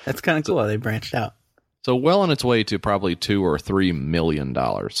 That's kind of cool how they branched out. So well on its way to probably $2 or $3 million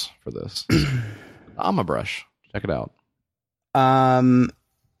for this. AmaBrush. Check it out. I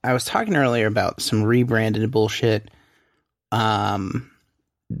was talking earlier about some rebranded bullshit. You don't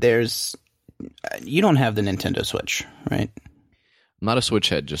have the Nintendo Switch, right? I'm not a Switch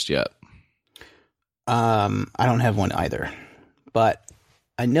head just yet. I don't have one either. But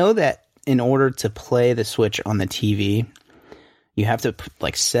I know that in order to play the Switch on the TV, you have to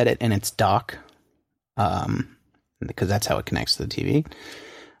set it in its dock. Because that's how it connects to the TV.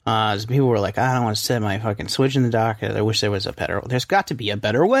 So people were like, I don't want to set my fucking Switch in the dock. I wish there was a better. There's got to be a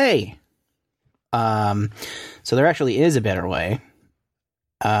better way. So there actually is a better way.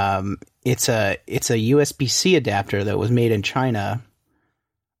 It's a USB-C adapter that was made in China.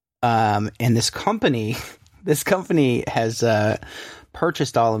 And this company has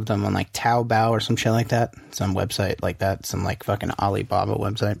purchased all of them on Taobao or some shit like that, some website like that, some fucking Alibaba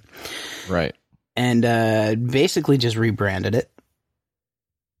website, right? And basically just rebranded it.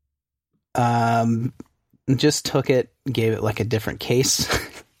 Just took it, gave it a different case,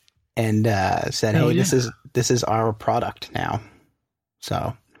 and said, "Hey, this is our product now."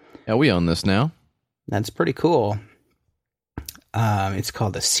 So yeah, we own this now. That's pretty cool. It's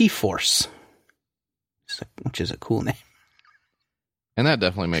called the C-Force, which is a cool name. And that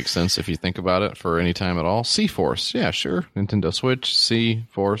definitely makes sense if you think about it for any time at all. C-Force, yeah, sure. Nintendo Switch,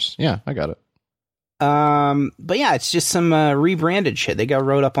 C-Force, yeah, I got it. But yeah, it's just some rebranded shit. They got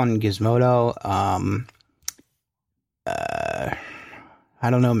wrote up on Gizmodo. I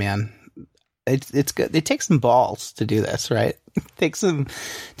don't know, man. It's good. It takes some balls to do this, right? Take some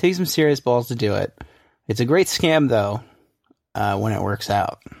serious balls to do it. It's a great scam though, when it works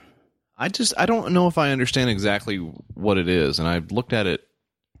out. I don't know if I understand exactly what it is, and I looked at it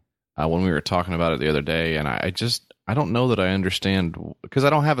when we were talking about it the other day, and I don't know that I understand, because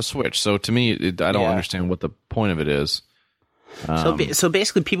I don't have a Switch. So to me, I don't understand what the point of it is. So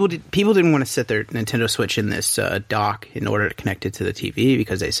basically, people didn't want to set their Nintendo Switch in this dock in order to connect it to the TV,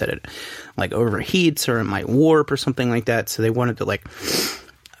 because they said it overheats or it might warp or something like that. So they wanted to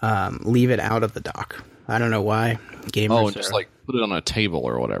leave it out of the dock. I don't know why. Gamers just put it on a table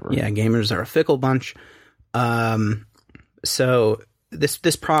or whatever. Yeah, gamers are a fickle bunch. So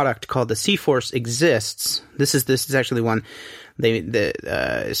this product called the C-Force exists. This is actually one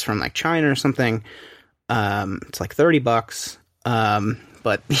is from China or something. It's $30.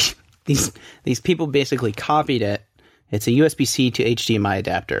 But these people basically copied it. It's a USB-C to HDMI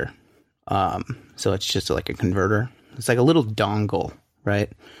adapter. So it's just a converter. It's like a little dongle, right?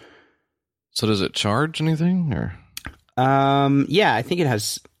 So does it charge anything, or? Yeah, I think it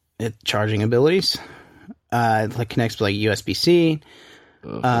has charging abilities. It connects with USB-C.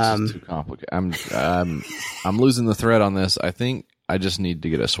 This is too complicated. I'm losing the thread on this. I think I just need to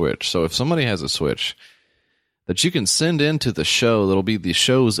get a Switch. So if somebody has a Switch that you can send into the show, that'll be the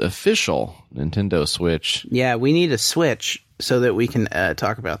show's official Nintendo Switch. Yeah, we need a Switch so that we can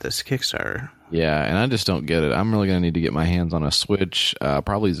talk about this Kickstarter. Yeah, and I just don't get it. I'm really going to need to get my hands on a Switch.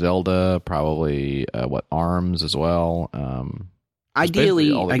 Probably Zelda, probably ARMS as well.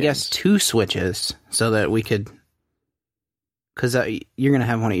 Ideally, I guess 2 Switches so that we could... Because you're going to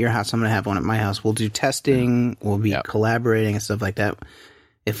have one at your house, I'm going to have one at my house. We'll do testing, we'll be collaborating and stuff like that.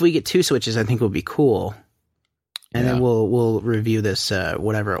 If we get 2 Switches, I think it would be cool. And then we'll review this,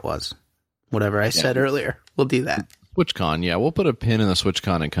 whatever it was. Whatever I said earlier. We'll do that. SwitchCon, yeah. We'll put a pin in the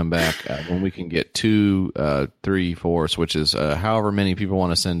SwitchCon and come back when we can get 2, 3, 4 Switches. However many people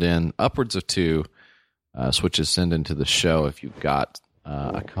want to send in, upwards of 2 Switches send into the show if you've got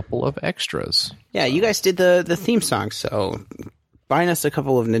a couple of extras. Yeah, you guys did the theme song, so buying us a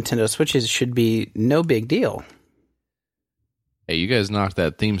couple of Nintendo Switches should be no big deal. Hey, you guys knocked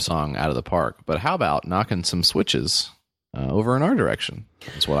that theme song out of the park, but how about knocking some Switches over in our direction?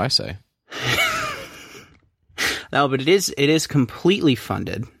 That's what I say. No, but it is completely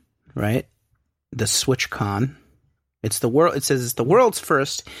funded, right? The SwitchCon. It says it's the world's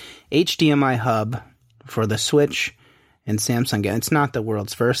first HDMI hub for the Switch and Samsung. It's not the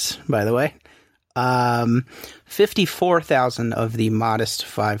world's first, by the way. 54,000 of the modest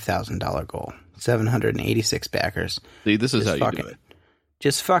 $5,000 goal. 786 backers. See, this is how you do it.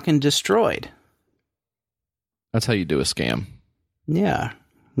 Just fucking destroyed. That's how you do a scam. Yeah.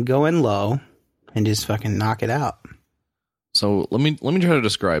 Go in low and just fucking knock it out. So let me try to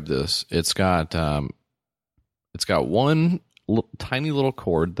describe this. It's got one tiny little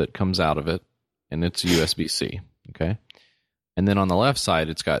cord that comes out of it, and it's USB-C. Okay, and then on the left side,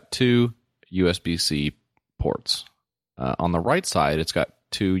 it's got two USB-C ports. On the right side, it's got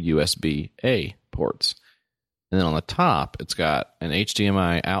two USB-A ports, and then on the top, it's got an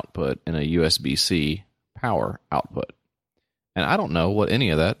HDMI output and a USB-C power output. And I don't know what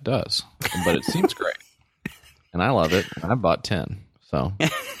any of that does, but it seems great. And I love it. And I bought 10. So,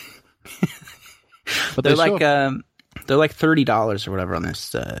 but they're like $30 or whatever on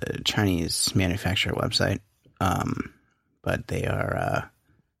this Chinese manufacturer website. But they are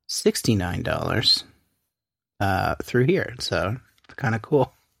 $69 through here. So it's kind of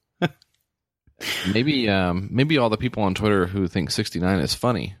cool. Maybe all the people on Twitter who think 69 is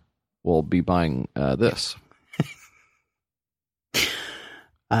funny will be buying this.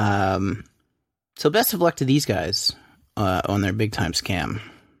 So best of luck to these guys on their big time scam.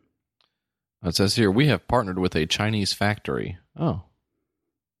 It says here, we have partnered with a Chinese factory. Oh.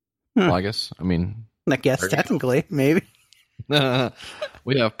 Well, I guess technically, maybe.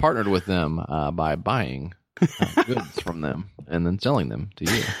 We have partnered with them by buying goods from them and then selling them to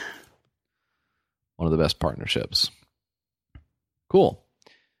you. One of the best partnerships. Cool.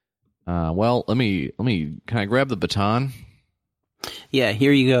 Well, let me. Can I grab the baton? Yeah,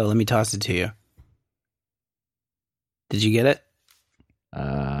 here you go. Let me toss it to you. Did you get it?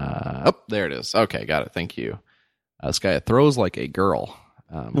 Oh, there it is. Okay, got it. Thank you. This guy throws like a girl.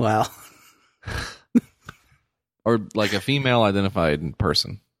 Well, or like a female identified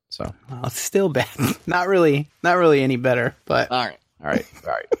person. So, well, it's still bad. Not really any better. But all right.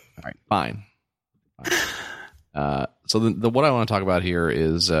 Fine. So the what I want to talk about here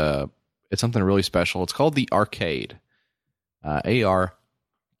is it's something really special. It's called the Arcade. ARKADE.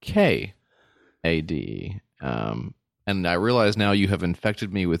 And I realize now you have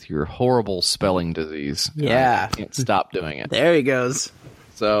infected me with your horrible spelling disease. Yeah. I can't stop doing it. There he goes.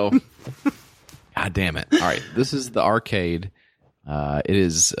 So, God damn it. All right. This is the Arcade. It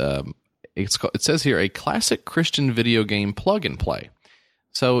is, it says here, a classic Christian video game plug and play.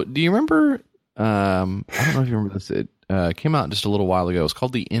 So, do you remember, I don't know if you remember this, it came out just a little while ago. It's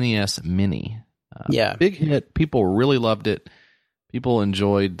called the NES Mini. Yeah. Big hit. People really loved it. People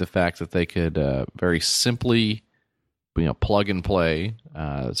enjoyed the fact that they could very simply, plug and play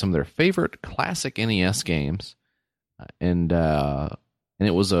some of their favorite classic NES games, and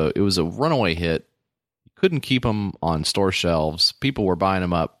it was a runaway hit. You couldn't keep them on store shelves. People were buying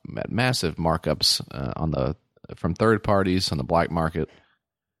them up at massive markups from third parties on the black market,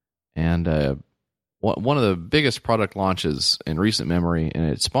 and one of the biggest product launches in recent memory,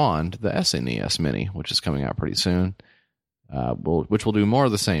 and it spawned the SNES Mini, which is coming out pretty soon. Which will do more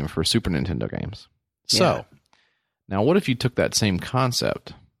of the same for Super Nintendo games. So, now what if you took that same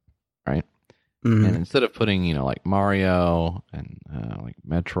concept, right? Mm-hmm. And instead of putting, like Mario and like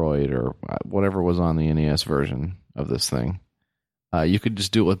Metroid or whatever was on the NES version of this thing, you could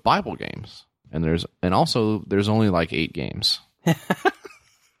just do it with Bible games. And there's only like 8 games.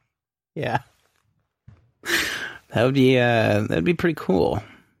 Yeah, that'd be pretty cool.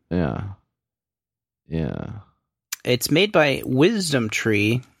 Yeah. It's made by Wisdom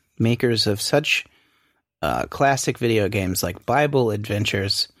Tree, makers of such classic video games like Bible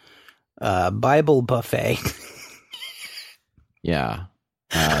Adventures, Bible Buffet. Yeah.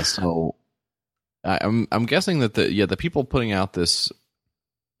 So I'm guessing that the people putting out this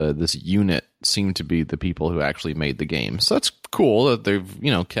unit seem to be the people who actually made the game. So that's cool that they've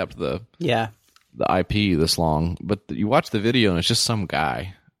kept the IP this long. But you watch the video and it's just some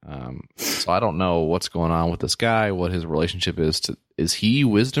guy. So I don't know what's going on with this guy, what his relationship is he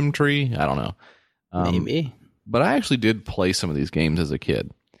Wisdom Tree? I don't know. Maybe. But I actually did play some of these games as a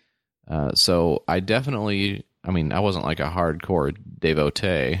kid. So I definitely, I wasn't like a hardcore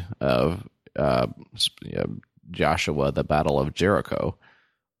devotee of Joshua, the Battle of Jericho,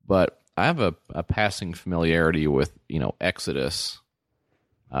 but I have a passing familiarity with, Exodus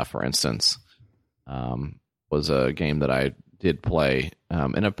for instance, was a game that I did play.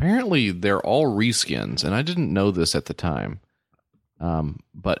 And apparently they're all reskins, and I didn't know this at the time.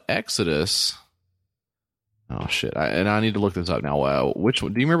 But Exodus... Oh, shit. I need to look this up now. Which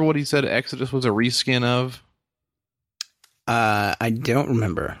one? Do you remember what he said Exodus was a reskin of? I don't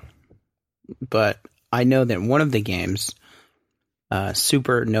remember. But I know that one of the games,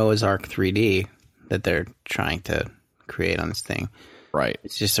 Super Noah's Ark 3D, that they're trying to create on this thing. Right.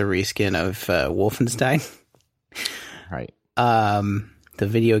 It's just a reskin of Wolfenstein. Right. The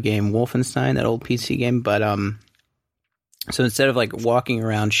video game Wolfenstein, that old PC game. But so instead of like walking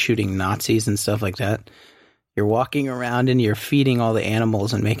around shooting Nazis and stuff like that, you're walking around and you're feeding all the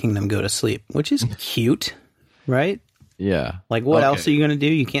animals and making them go to sleep, which is cute, right? Yeah. Like, what else are you going to do?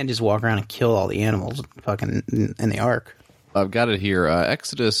 You can't just walk around and kill all the animals fucking in the Ark. I've got it here.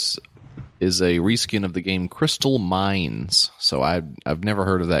 Exodus is a reskin of the game Crystal Mines. So I've never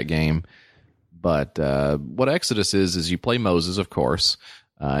heard of that game. But what Exodus is you play Moses, of course,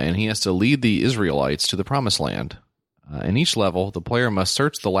 and he has to lead the Israelites to the Promised Land. In each level, the player must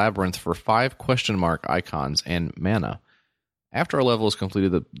search the labyrinth for 5 question mark icons and mana. After a level is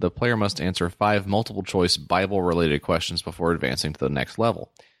completed, the player must answer 5 multiple-choice Bible-related questions before advancing to the next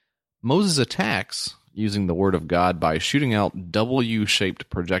level. Moses attacks using the Word of God by shooting out W-shaped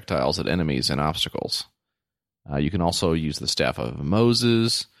projectiles at enemies and obstacles. You can also use the Staff of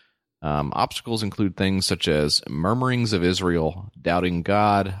Moses. Obstacles include things such as murmurings of Israel, doubting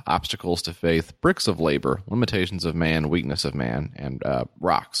God, obstacles to faith, bricks of labor, limitations of man, weakness of man, and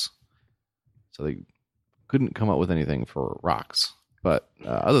rocks. So they couldn't come up with anything for rocks. But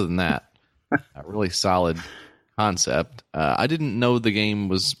other than that, a really solid concept. I didn't know the game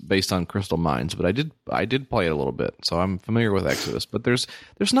was based on Crystal Mines, but I did play it a little bit, so I'm familiar with Exodus. But there's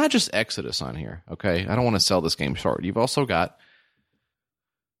not just Exodus on here, okay? I don't want to sell this game short. You've also got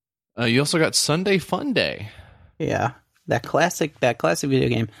Sunday Fun Day. Yeah, that classic video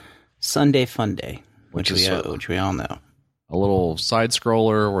game, Sunday Fun Day, which we all know. A little side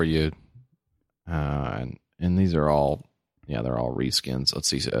scroller where you, and these are all, they're all reskins. Let's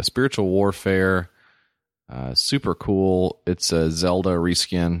see, Spiritual Warfare, super cool. It's a Zelda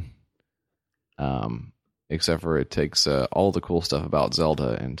reskin, except for it takes all the cool stuff about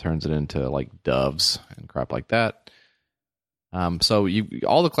Zelda and turns it into like doves and crap like that. So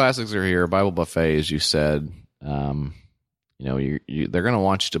all the classics are here. Bible Buffet, as you said, they're going to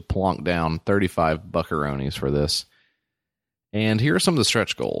want you to plonk down 35 buckaroonies for this. And here are some of the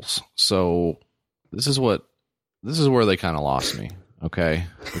stretch goals. So this is where they kind of lost me. Okay.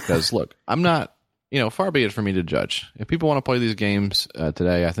 Because look, I'm not, far be it for me to judge. If people want to play these games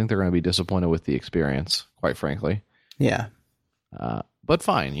today, I think they're going to be disappointed with the experience, quite frankly. Yeah. But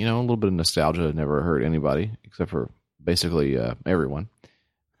fine. A little bit of nostalgia never hurt anybody except for basically everyone.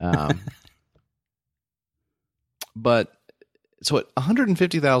 But so at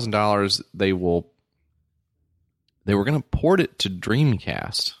 $150,000, they were going to port it to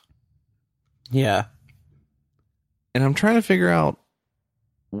Dreamcast. Yeah. And I'm trying to figure out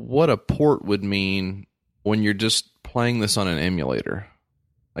what a port would mean when you're just playing this on an emulator.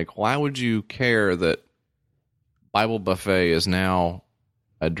 Like, why would you care that Bible Buffet is now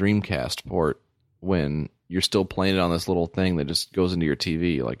a Dreamcast port when you're still playing it on this little thing that just goes into your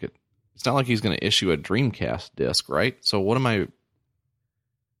TV? Like it's not like he's going to issue a Dreamcast disc, right? So what am I,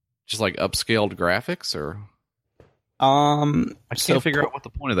 just like upscaled graphics, or? I can't figure out what the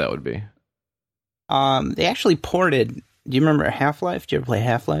point of that would be. They actually ported. Do you remember Half-Life? Did you ever play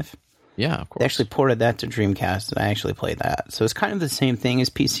Half-Life? Yeah, of course. They actually ported that to Dreamcast, and I actually played that. So it's kind of the same thing as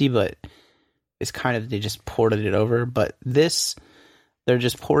PC, but it's kind of, they just ported it over. But this, they're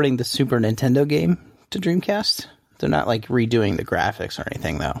just porting the Super Nintendo game to Dreamcast. They're not like redoing the graphics or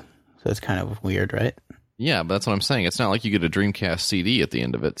anything, though. So it's kind of weird, right? Yeah, but that's what I'm saying. It's not like you get a Dreamcast CD at the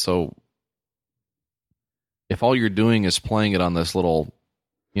end of it. So if all you're doing is playing it on this little,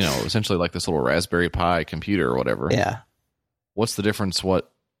 essentially like this little Raspberry Pi computer or whatever. Yeah. What's the difference? What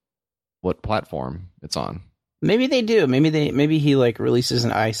platform it's on? Maybe they do. Maybe he like releases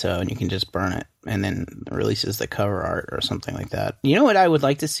an ISO and you can just burn it, and then releases the cover art or something like that. You know what I would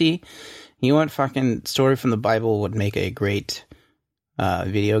like to see? You know what fucking Story from the Bible would make a great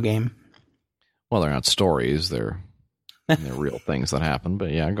video game? Well, they're not stories. They're real things that happen.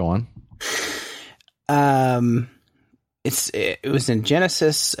 But yeah, go on. It was in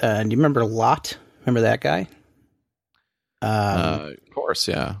Genesis. Do you remember Lot? Remember that guy? Of course,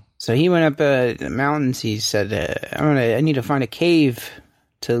 yeah. So he went up the mountains. He said, I need to find a cave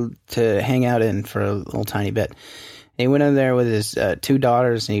to hang out in for a little tiny bit. And he went in there with his 2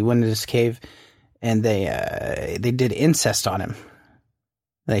 daughters, and he went into this cave, and they did incest on him.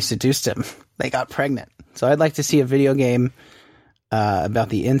 They seduced him. They got pregnant. So I'd like to see a video game about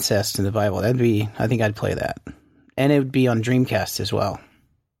the incest in the Bible. I think I'd play that. And it would be on Dreamcast as well.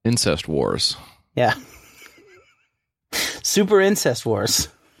 Incest Wars. Yeah. Super Incest Wars.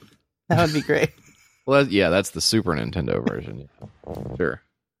 That would be great. Well, that's the Super Nintendo version. Sure.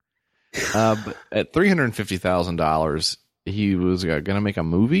 But at $350,000, he was going to make a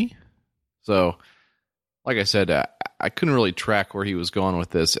movie. So, like I said, I couldn't really track where he was going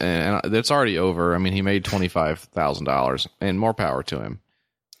with this, and it's already over. I mean, he made $25,000, and more power to him.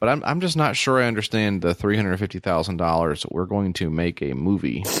 But I'm just not sure I understand the $350,000 we're going to make a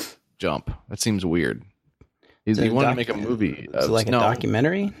movie jump. That seems weird. He wanted to make a movie. Is it like a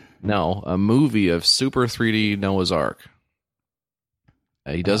documentary? No, a movie of Super 3D Noah's Ark.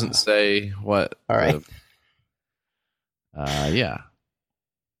 He doesn't say what. All right. Yeah.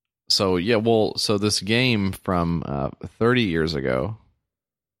 So this game from 30 years ago,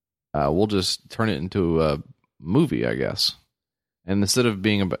 we'll just turn it into a movie, I guess. And instead of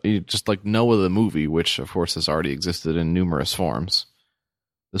being about, just like Noah the movie, which of course has already existed in numerous forms,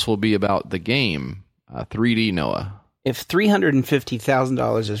 this will be about the game 3D Noah. If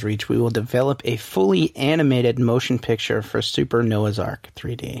 $350,000 is reached, we will develop a fully animated motion picture for Super Noah's Ark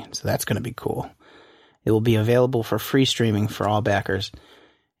 3D. So that's going to be cool. It will be available for free streaming for all backers,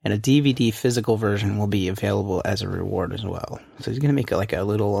 and a DVD physical version will be available as a reward as well. So he's going to make like a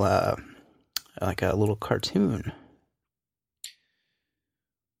little cartoon.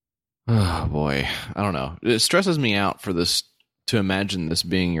 Oh boy, I don't know. It stresses me out for this to imagine this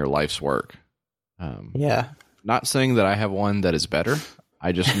being your life's work. Yeah. Not saying that I have one that is better.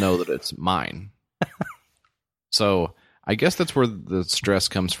 I just know that it's mine. So I guess that's where the stress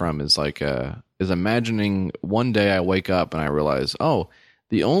comes from. Is imagining one day I wake up and I realize, oh,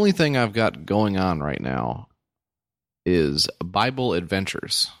 the only thing I've got going on right now is Bible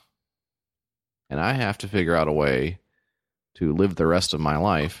adventures, and I have to figure out a way to live the rest of my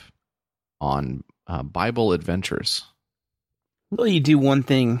life on Bible adventures. Well, you do one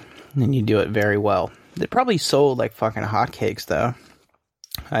thing and you do it very well. They probably sold like fucking hotcakes, though.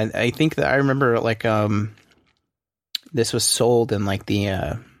 I think that I remember like this was sold in like the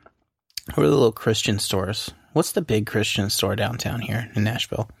what are the little Christian stores? What's the big Christian store downtown here in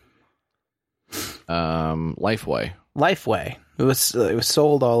Nashville? Lifeway. Lifeway. It was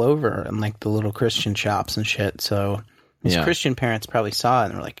sold all over in like the little Christian shops and shit. So these Christian parents probably saw it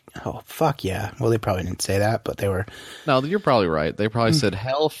and were like, "Oh fuck yeah!" Well, they probably didn't say that, but they were. No, you're probably right. They probably said,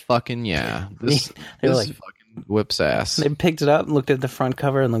 "Hell fucking yeah!" This like, fucking whips ass. They picked it up and looked at the front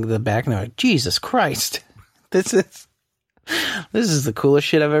cover and looked at the back, and they're like, "Jesus Christ, this is the coolest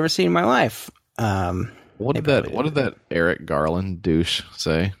shit I've ever seen in my life." What did that Eric Garland douche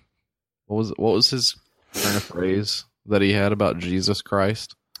say? What was his kind of phrase that he had about Jesus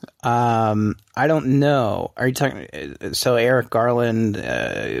Christ? I don't know. Are you talking? So Eric Garland,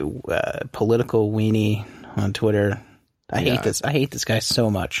 political weenie on Twitter. I hate this. I hate this guy so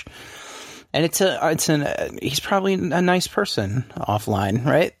much. And he's probably a nice person offline,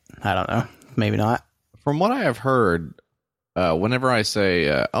 right? I don't know. Maybe not. From what I have heard, whenever I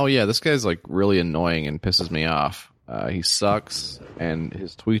say, "Oh yeah, this guy's like really annoying and pisses me off," he sucks and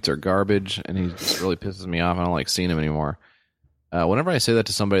his tweets are garbage and he just really pisses me off. I don't like seeing him anymore. Whenever I say that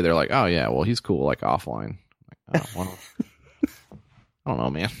to somebody, they're like, "Oh yeah, well he's cool, like offline." Like, I don't know,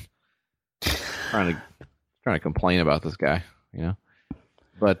 man. trying to complain about this guy, you know.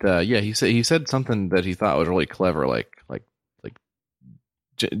 But he said something that he thought was really clever, like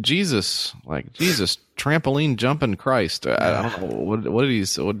Jesus trampoline jumping Christ. I don't know what did he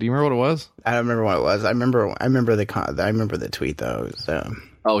say? Do you remember what it was? I don't remember what it was. I remember the tweet though. It was,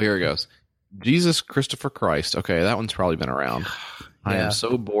 Oh, here it goes. Jesus Christopher Christ. Okay, that one's probably been around. I am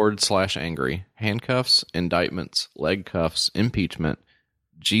so bored / angry. Handcuffs, indictments, leg cuffs, impeachment.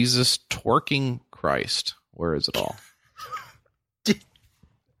 Jesus twerking Christ. Where is it all?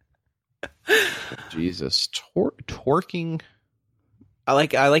 Jesus twerking. I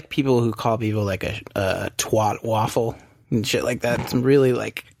like people who call people like a twat waffle and shit like that. It's really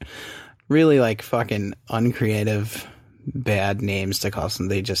like fucking uncreative, bad names to call some.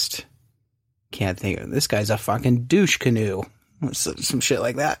 They just can't think of. This guy's a fucking douche canoe. Some shit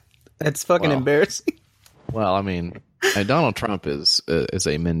like that. That's fucking embarrassing. Well, I mean, Donald Trump is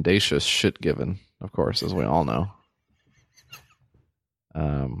a mendacious shit given, of course, as we all know.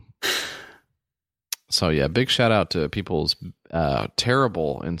 So yeah, big shout out to people's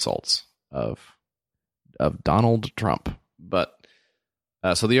terrible insults of Donald Trump. But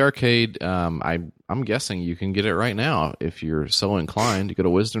so the arcade, I'm guessing you can get it right now if you're so inclined. You go to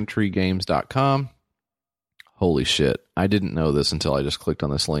wisdomtreegames.com. Holy shit. I didn't know this until I just clicked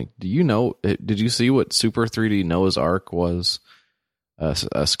on this link. Did you see what Super 3D Noah's Ark was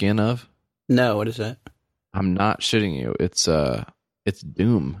a skin of? No, what is that? I'm not shitting you. It's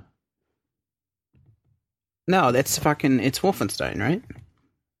Doom. No, it's Wolfenstein, right?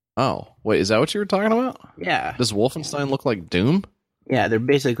 Oh, wait, is that what you were talking about? Yeah. Does Wolfenstein look like Doom? Yeah, they're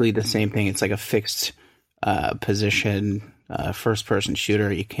basically the same thing. It's like a fixed position, first-person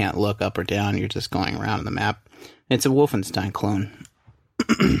shooter. You can't look up or down. You're just going around on the map. It's a Wolfenstein clone.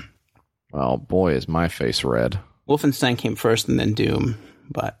 Oh, boy, is my face red. Wolfenstein came first and then Doom.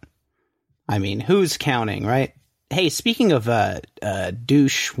 But, I mean, who's counting, right? Hey, speaking of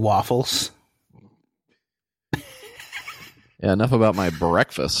douche waffles... Yeah, enough about my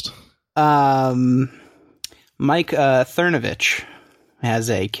breakfast. Mike Cernovich has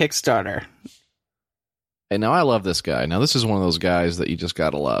a Kickstarter. Hey, now I love this guy. Now this is one of those guys that you just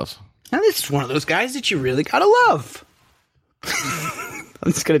gotta love. Now this is one of those guys that you really gotta love.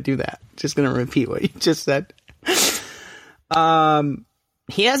 I'm just gonna do that. Just gonna repeat what you just said. He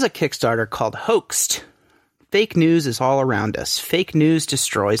has a Kickstarter called Hoaxed. Fake news is all around us. Fake news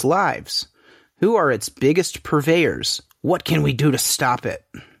destroys lives. Who are its biggest purveyors? What can we do to stop it?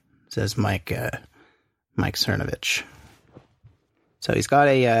 Says Mike Cernovich. So he's got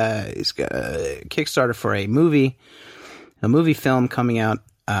a Kickstarter for a movie film coming out.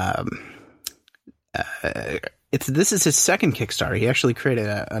 This is his second Kickstarter. He actually created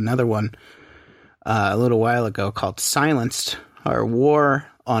another one a little while ago called Silenced, or War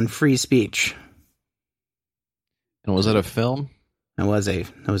on Free Speech. And was it a film? It was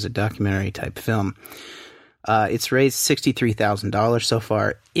a documentary type film. It's raised $63,000 so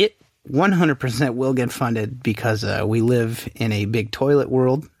far. It 100% will get funded because we live in a big toilet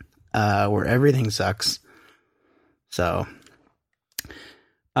world where everything sucks. So,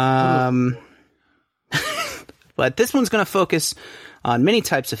 but this one's going to focus on many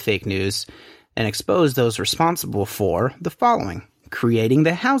types of fake news and expose those responsible for the following: creating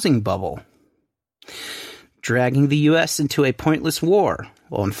the housing bubble, dragging the U.S. into a pointless war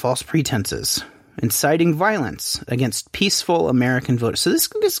on false pretenses, inciting violence against peaceful American voters. So this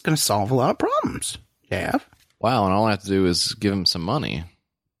is going to solve a lot of problems. Yeah. Wow, and all I have to do is give him some money.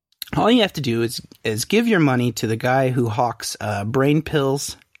 All you have to do is give your money to the guy who hawks brain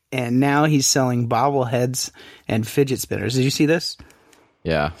pills, and now he's selling bobbleheads and fidget spinners. Did you see this?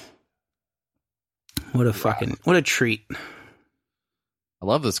 Yeah. What a treat. I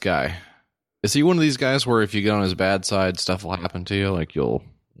love this guy. Is he one of these guys where if you get on his bad side, stuff will happen to you? Like you'll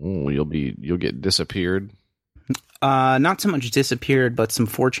get disappeared? Not so much disappeared, but some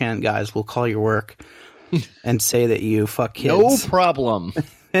 4chan guys will call your work and say that you fuck kids. No problem.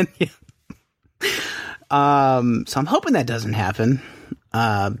 So I'm hoping that doesn't happen.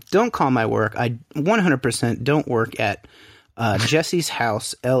 Don't call my work. I 100% don't work at Jesse's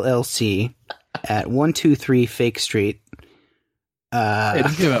House LLC at 123 Fake Street. Hey,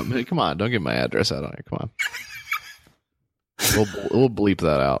 come on, don't give my address out on it. Come on. We'll bleep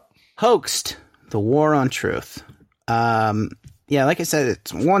that out. Hoaxed, the war on truth. Yeah, like I said,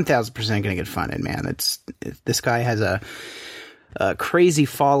 it's 1,000% going to get funded, man. This guy has a crazy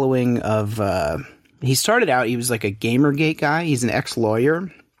following of. He started out, he was like a Gamergate guy. He's an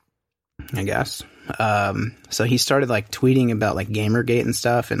ex-lawyer, I guess. So he started like tweeting about like Gamergate and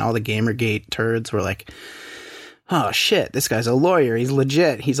stuff, and all the Gamergate turds were like, "Oh shit, this guy's a lawyer. He's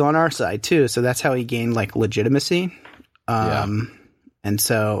legit. He's on our side too." So that's how he gained like legitimacy. And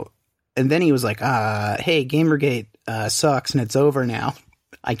then he was like, "Hey, Gamergate sucks, and it's over now.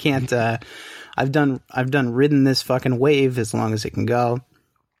 I can't. I've ridden this fucking wave as long as it can go."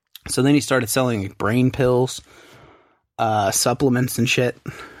 So then he started selling like, brain pills, supplements and shit.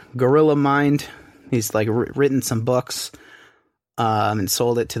 Gorilla Mind. He's like written some books, and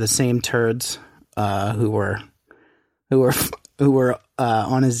sold it to the same turds who were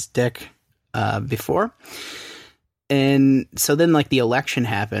on his dick before. And so then like the election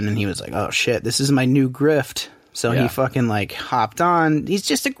happened, and he was like, "Oh shit, this is my new grift." So he fucking like hopped on. He's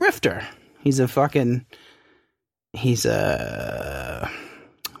just a grifter.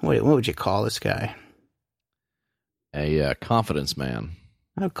 What would you call this guy? A confidence man.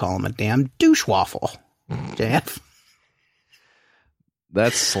 I'd call him a damn douche waffle. JF.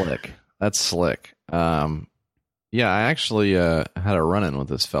 That's slick. Yeah, I actually had a run-in with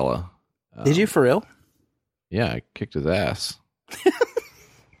this fella. Did you for real? Yeah, I kicked his ass.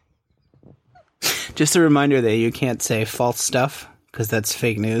 Just a reminder that you can't say false stuff because that's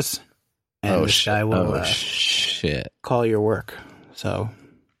fake news. And this guy will shit. Call your work. So,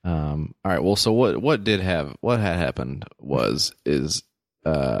 all right. Well, so what had happened is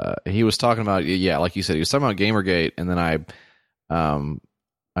he was talking about, yeah, like you said, he was talking about Gamergate, and then I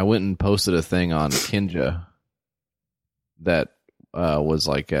went and posted a thing on Kinja that was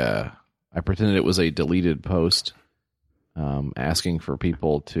like I pretended it was a deleted post, asking for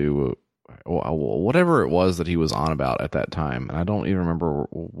people to whatever it was that he was on about at that time, and I don't even remember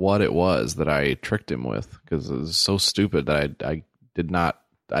what it was that I tricked him with, because it was so stupid that I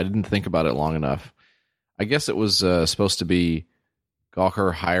didn't think about it long enough. I guess it was supposed to be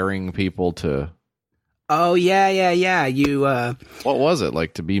Gawker hiring people to. Oh yeah. You. What was it,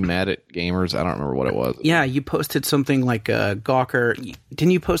 like, to be mad at gamers? I don't remember what it was. Yeah, you posted something like Gawker.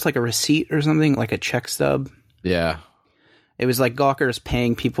 Didn't you post like a receipt or something, like a check stub? Yeah. It was like Gawker's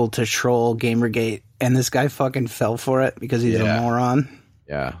paying people to troll Gamergate, and this guy fucking fell for it because he's a moron.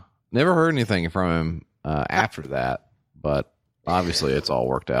 Yeah. Never heard anything from him after that, but obviously it's all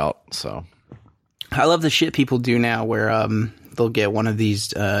worked out. So I love the shit people do now where they'll get one of these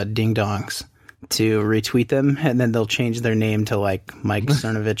ding-dongs to retweet them, and then they'll change their name to like Mike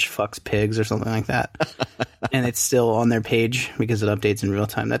Cernovich fucks pigs or something like that. And it's still on their page because it updates in real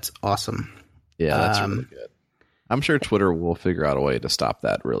time. That's awesome. Yeah, that's really good. I'm sure Twitter will figure out a way to stop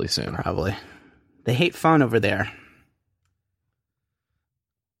that really soon. Probably. They hate fun over there.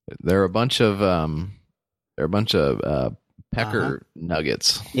 They're a bunch of pecker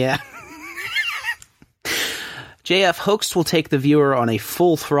nuggets. Yeah. JF, Hoax will take the viewer on a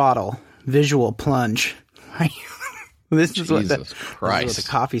full throttle visual plunge. This is what the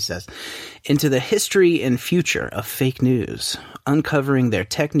copy says. Into the history and future of fake news, uncovering their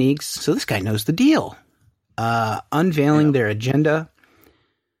techniques. So this guy knows the deal. Unveiling their agenda,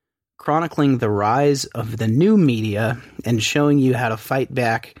 chronicling the rise of the new media, and showing you how to fight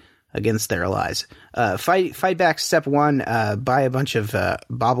back against their lies. Fight back. Step 1: buy a bunch of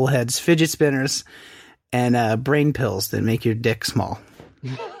bobbleheads, fidget spinners, and brain pills that make your dick small.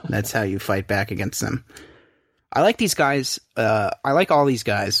 That's how you fight back against them. I like these guys. I like all these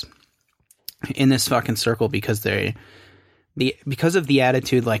guys in this fucking circle because because of the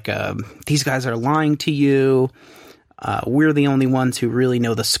attitude, like, these guys are lying to you. We're the only ones who really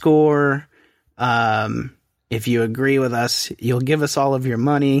know the score. If you agree with us, you'll give us all of your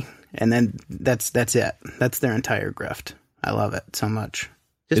money. And then that's it. That's their entire grift. I love it so much.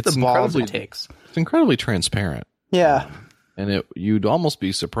 Just the balls it takes. It's incredibly transparent. Yeah. And you'd almost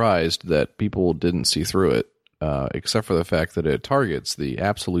be surprised that people didn't see through it, except for the fact that it targets the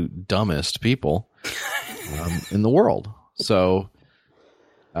absolute dumbest people in the world. So,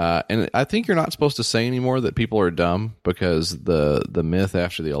 and I think you're not supposed to say anymore that people are dumb, because the myth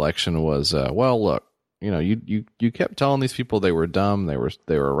after the election was, well, look, you kept telling these people they were dumb, they were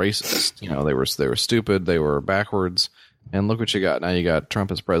racist, they were stupid, they were backwards, and look what you got. Now you got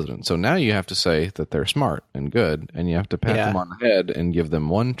Trump as president. So now you have to say that they're smart and good, and you have to pat them on the head and give them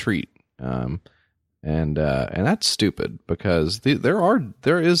one treat. And that's stupid, because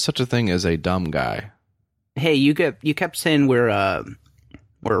there is such a thing as a dumb guy. Hey, you kept saying we're all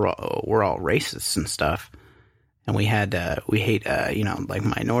racists and stuff, and we hate like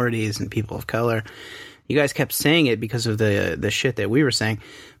minorities and people of color. You guys kept saying it because of the shit that we were saying,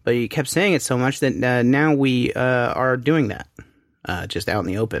 but you kept saying it so much that now we are doing that just out in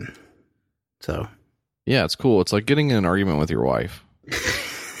the open. So yeah, it's cool. It's like getting in an argument with your wife,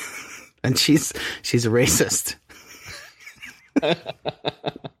 and she's a racist.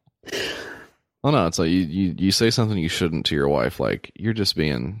 Well, no, it's like you say something you shouldn't to your wife, like you're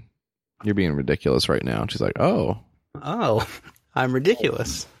being ridiculous right now. And she's like, oh, I'm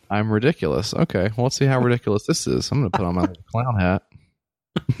ridiculous. I'm ridiculous. Okay, well, let's see how ridiculous this is. I'm going to put on my clown hat.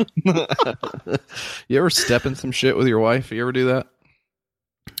 You ever step in some shit with your wife? You ever do that?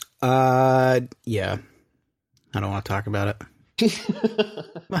 Yeah. I don't want to talk about it.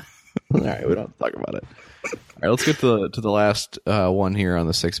 All right, we don't have to talk about it. All right, let's get to the last one here on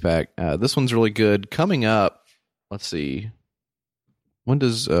the six pack. This one's really good. Coming up, let's see. When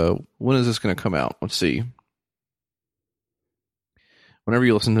is this going to come out? Let's see. Whenever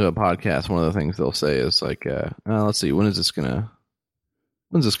you listen to a podcast, one of the things they'll say is like, let's see, when's this gonna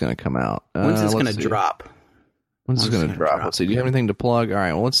come out? When's this gonna drop? When's this gonna drop? Let's see. Do you have anything to plug? All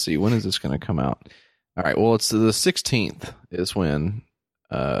right, well, let's see. When is this gonna come out? All right, well, it's the 16th is when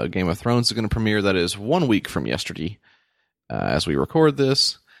Game of Thrones is going to premiere. That is 1 week from yesterday, as we record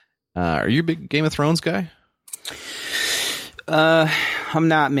this. Are you a big Game of Thrones guy? I'm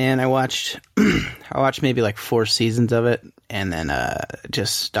not, man. I watched maybe like 4 seasons of it, and then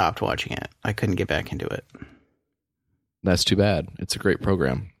just stopped watching it. I couldn't get back into it. That's too bad. It's a great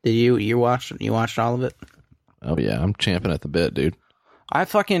program. Did you watched all of it? Oh yeah, I'm champing at the bit, dude.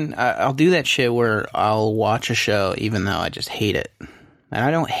 I'll do that shit where I'll watch a show even though I just hate it. And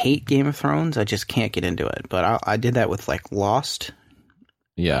I don't hate Game of Thrones. I just can't get into it. But I did that with like Lost.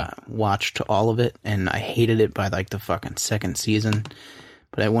 Yeah. Watched all of it, and I hated it by like the fucking second season.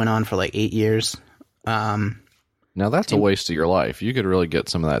 But it went on for like 8 years. Now that's a waste of your life. You could really get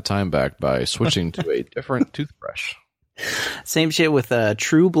some of that time back by switching to a different toothbrush. Same shit with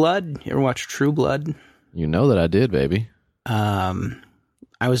True Blood. You ever watch True Blood? You know that I did, baby.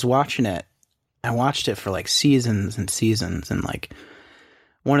 I was watching it. I watched it for like seasons and seasons, and like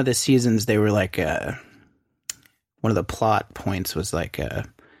one of the seasons they were like one of the plot points was like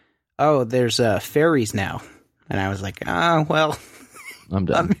oh, there's fairies now. And I was like, well, I'm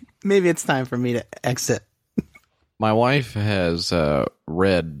done. Maybe it's time for me to exit. My wife has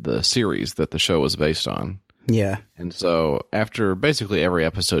read the series that the show was based on. Yeah. And so after basically every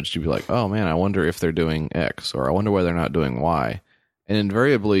episode, she'd be like, oh man, I wonder if they're doing X, or I wonder why they're not doing Y. And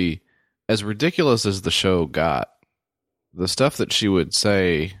invariably, as ridiculous as the show got, the stuff that she would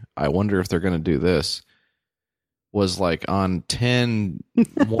say, I wonder if they're going to do this, was like on 10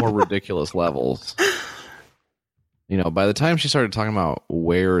 more ridiculous levels. You know, by the time she started talking about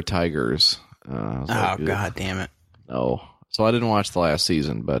were-tigers, I was like, God damn it. No. So I didn't watch the last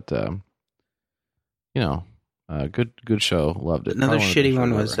season, but, you know, good show. Loved it. Another shitty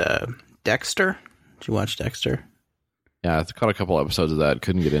one was Dexter. Did you watch Dexter? Yeah, I caught a couple episodes of that.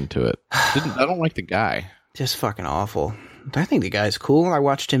 Couldn't get into it. I don't like the guy. Just fucking awful. I think the guy's cool. I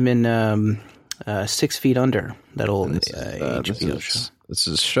watched him in 6 Feet Under, that old HBO show. This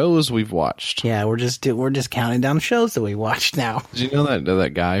is shows we've watched. Yeah, we're just counting down shows that we watched now. Did you know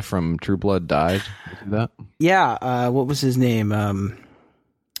that guy from True Blood died? Did you see that? Yeah. What was his name?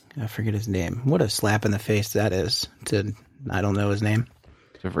 I forget his name. What a slap in the face that is. I don't know his name.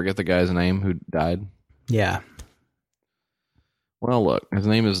 Did you forget the guy's name who died? Yeah. Well, look, his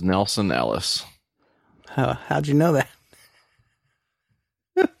name is Nelson Ellis. How'd you know that?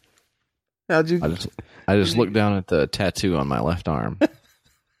 How'd you? I just looked down at the tattoo on my left arm.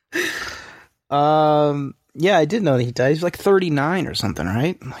 Yeah, I did know that he died. He's like 39 or something,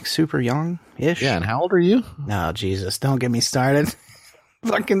 right? Like super young-ish. Yeah, and how old are you? No, Jesus, don't get me started.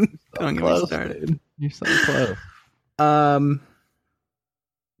 Fucking don't get me started. You're so close.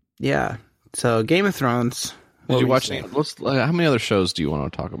 Yeah. So Game of Thrones. Did you watch any? How many other shows do you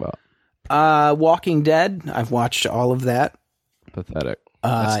want to talk about? Walking Dead. I've watched all of that. Pathetic.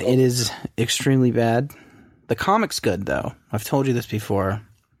 It is extremely bad. The comic's good, though. I've told you this before.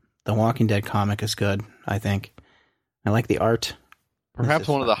 The Walking Dead comic is good, I think. I like the art. Perhaps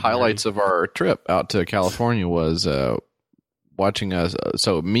one of the highlights of our trip out to California was watching us.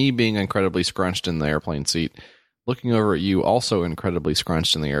 So me being incredibly scrunched in the airplane seat, looking over at you also incredibly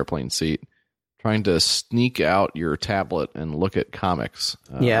scrunched in the airplane seat, trying to sneak out your tablet and look at comics.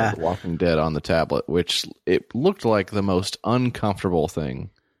 Walking Dead on the tablet, which it looked like the most uncomfortable thing.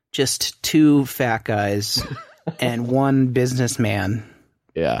 Just two fat guys and one businessman.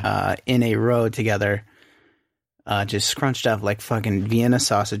 Yeah. In a row together, just scrunched up like fucking Vienna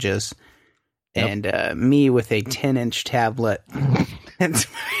sausages. Yep. And me with a 10-inch tablet and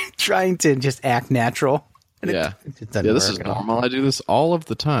trying to just act natural. And yeah. It this is normal. I do this all of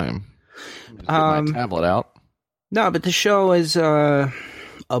the time. Just get my tablet out. No, but the show is a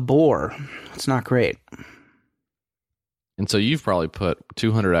bore. It's not great. And so you've probably put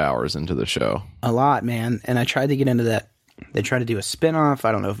 200 hours into the show. A lot, man. And I tried to get into that. They tried to do a spinoff.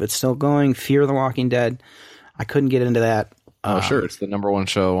 I don't know if it's still going. Fear the Walking Dead. I couldn't get into that. Oh, sure. It's the #1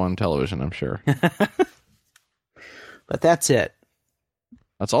 show on television, I'm sure. But that's it.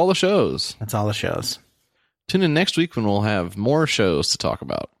 That's all the shows. That's all the shows. Tune in next week when we'll have more shows to talk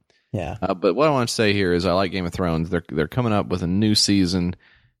about. Yeah. But what I want to say here is I like Game of Thrones. They're coming up with a new season.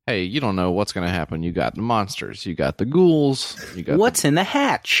 Hey, you don't know what's going to happen. You got the monsters. You got the ghouls. You got what's in the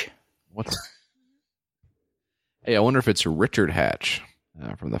hatch? Hey, I wonder if it's Richard Hatch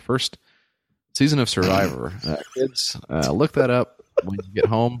from the first season of Survivor. Kids, look that up when you get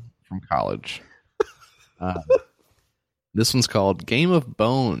home from college. This one's called Game of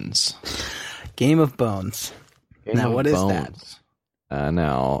Bones. Game of Bones. Now, what is that?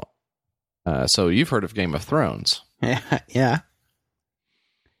 So you've heard of Game of Thrones. Yeah.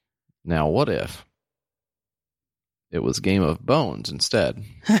 Now, what if it was Game of Bones instead?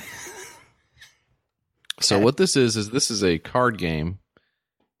 So what this is a card game,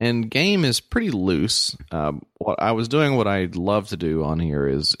 and game is pretty loose. What I love to do on here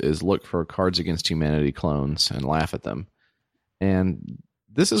is look for Cards Against Humanity clones and laugh at them. And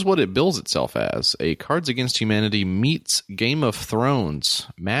this is what it bills itself as: a Cards Against Humanity meets Game of Thrones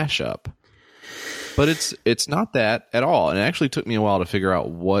mashup. But it's not that at all. And it actually took me a while to figure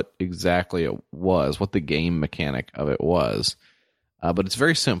out what exactly it was, what the game mechanic of it was. but it's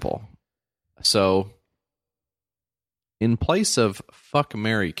very simple. So, in place of fuck,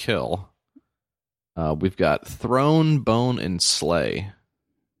 marry, kill, we've got throne, bone, and slay.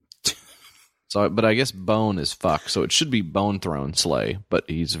 So, but I guess bone is fuck, so it should be bone, throne, slay. But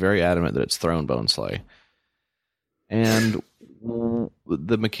he's very adamant that it's throne, bone, slay. And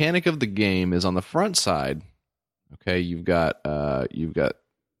the mechanic of the game is on the front side. Okay, you've got on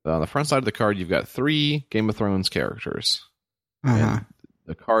the front side of the card, you've got 3 Game of Thrones characters. And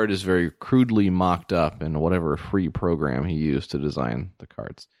the card is very crudely mocked up in whatever free program he used to design the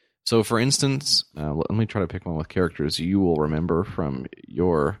cards. So, for instance, let me try to pick one with characters you will remember from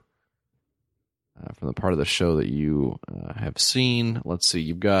your from the part of the show that you have seen. Let's see,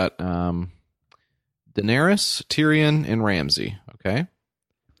 you've got Daenerys, Tyrion, and Ramsay. Okay,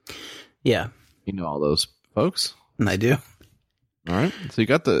 Yeah, you know all those folks. and I do. All right, so you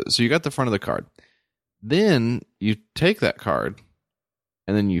got the front of the card. Then you take that card,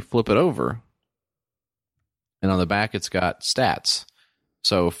 and then you flip it over, and on the back it's got stats.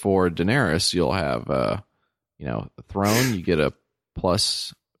 So for Daenerys, you'll have, the throne, you get a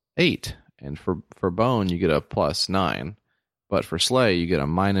 +8. And for bone, you get a +9. But for slay, you get a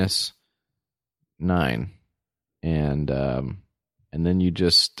 -9. And then you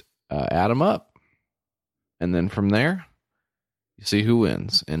just add them up. And then from there, you see who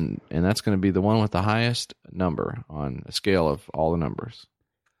wins. And that's going to be the one with the highest number on a scale of all the numbers.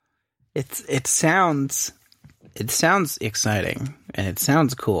 It sounds exciting and it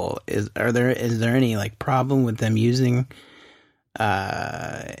sounds cool. Is there any like problem with them using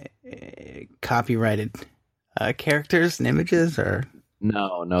copyrighted characters and images? Or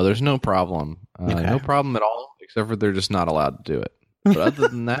No, there's no problem. Okay. No problem at all, except for they're just not allowed to do it. But other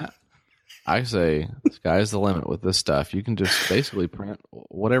than that, I say the sky's the limit with this stuff. You can just basically print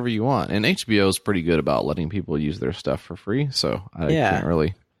whatever you want. And HBO is pretty good about letting people use their stuff for free, so I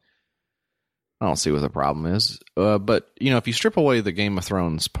don't see what the problem is. But, if you strip away the Game of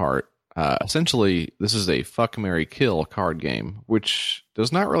Thrones part, essentially this is a fuck, marry, kill card game, which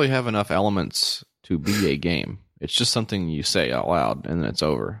does not really have enough elements to be a game. It's just something you say out loud, and then it's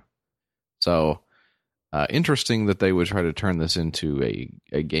over. So, interesting that they would try to turn this into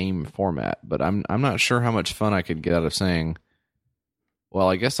a game format, but I'm not sure how much fun I could get out of saying, well,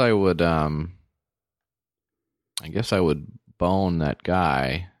 I guess I would bone that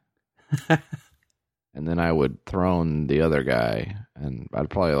guy. And then I would throne the other guy, and I'd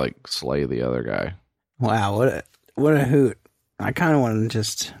probably slay the other guy. wow, what a hoot! I kind of want to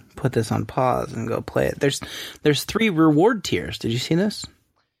just put this on pause and go play it. There's 3 reward tiers. Did you see this?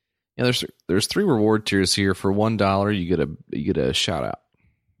 Yeah, there's 3 reward tiers here. For $1, you get a shout out.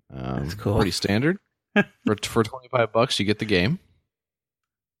 That's cool. Pretty standard. for $25, you get the game.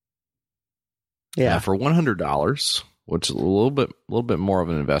 Yeah. For $100. Which is a little bit more of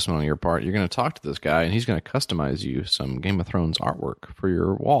an investment on your part. You're going to talk to this guy, and he's going to customize you some Game of Thrones artwork for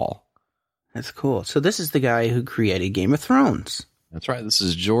your wall. That's cool. So this is the guy who created Game of Thrones. That's right. This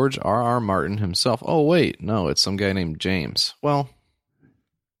is George R.R. Martin himself. Oh, wait. No, it's some guy named James. Well,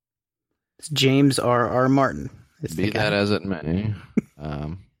 it's James R.R. Martin. Be that as it may.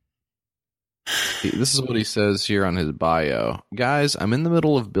 This is what he says here on his bio. Guys, I'm in the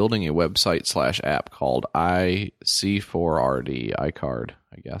middle of building a website/app called IC4RD, iCard,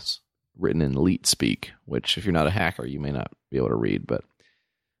 I guess, written in Leet speak, which if you're not a hacker, you may not be able to read, but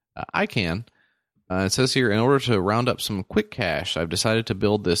I can. It says here, in order to round up some quick cash, I've decided to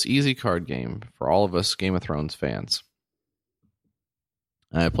build this easy card game for all of us Game of Thrones fans.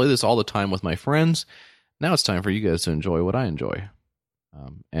 I play this all the time with my friends. Now it's time for you guys to enjoy what I enjoy.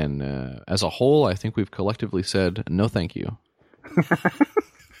 And as a whole, I think we've collectively said, no thank you. This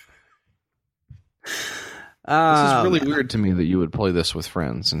is really weird to me that you would play this with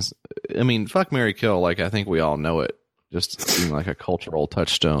friends. And, I mean, fuck, marry, kill, I think we all know it. Just being a cultural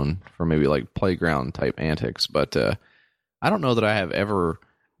touchstone for maybe playground type antics. But I don't know that I have ever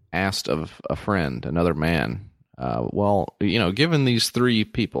asked of a friend, another man, given these 3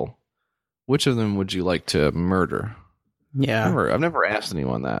 people, which of them would you like to murder? Yeah. I've never asked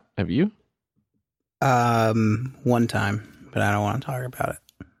anyone that. Have you? One time, but I don't want to talk about it.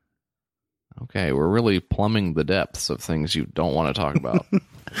 Okay, we're really plumbing the depths of things you don't want to talk about.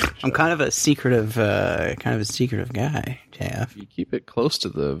 I'm kind of a secretive guy, JF. You keep it close to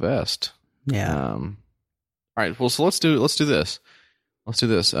the vest. Yeah. All right. Well, so let's do this.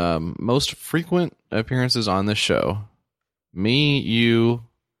 Most frequent appearances on this show: me, you,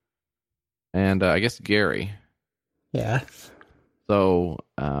 and I guess Gary. Yeah. So,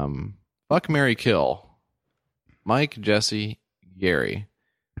 fuck, marry, kill. Mike, Jesse, Gary.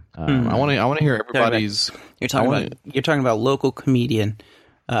 I want to hear everybody's. You're talking about local comedian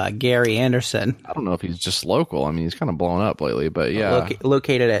Gary Anderson. I don't know if he's just local. I mean, he's kind of blown up lately, but yeah,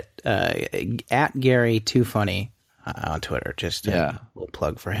 located at Gary Too Funny on Twitter. Just a little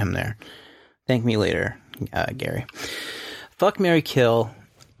plug for him there. Thank me later, Gary. Fuck, marry, kill.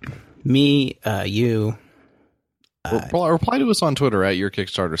 Me, you. Reply to us on Twitter at your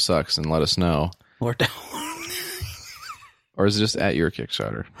Kickstarter sucks and let us know. Or is it just at your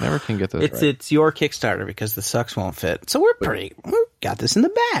Kickstarter? Never can get this right. It's your Kickstarter because the sucks won't fit. So we got this in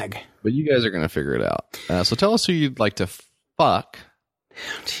the bag. But you guys are going to figure it out. So tell us who you'd like to fuck.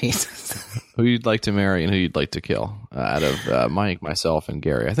 Jesus. Who you'd like to marry and who you'd like to kill out of Mike, myself, and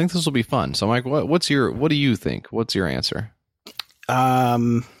Gary. I think this will be fun. So Mike, what do you think? What's your answer?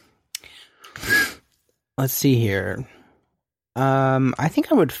 Let's see here. I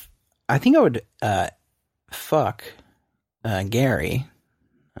think I would fuck Gary,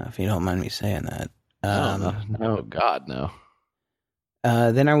 if you don't mind me saying that. No, God, no.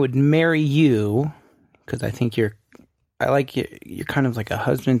 Then I would marry you because I think you're kind of like a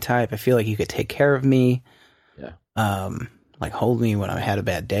husband type. I feel like you could take care of me. Yeah. Like hold me when I had a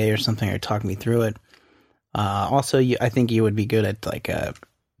bad day or something, or talk me through it. Also, I think you would be good at like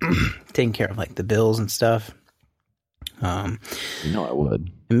taking care of like the bills and stuff. I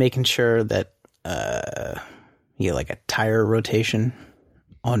would. And making sure that you get like a tire rotation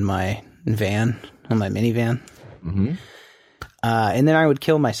on my van, on my minivan. Mm-hmm. And then I would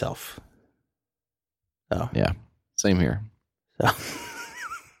kill myself. So yeah, same here. So.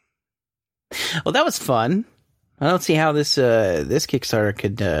 Well, that was fun. I don't see how this Kickstarter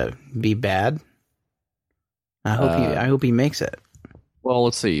could be bad. I hope he makes it. Well,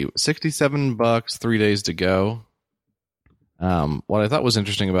 let's see. $67, 3 days to go. What I thought was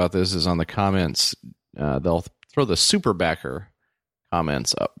interesting about this is on the comments, they'll throw the super backer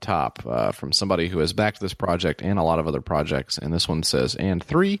comments up top from somebody who has backed this project and a lot of other projects. And this one says, and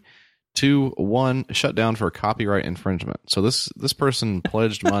 3, 2, 1, shut down for copyright infringement. So this person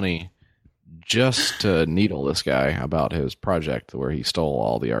pledged money just to needle this guy about his project where he stole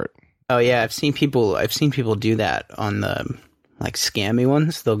all the art. Oh yeah, I've seen people do that on the like scammy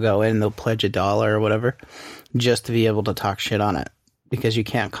ones. They'll go in and they'll pledge $1 or whatever just to be able to talk shit on it because you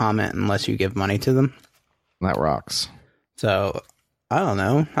can't comment unless you give money to them. That rocks. So I don't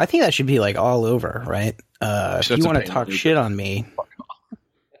know. I think that should be like all over, right? If you want to talk shit on me,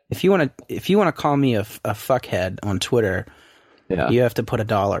 if you want to call me a fuckhead on Twitter, you have to put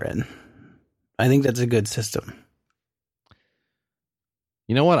 $1 in. I think that's a good system.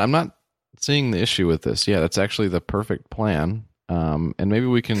 You know what? I'm not seeing the issue with this. Yeah, that's actually the perfect plan. And maybe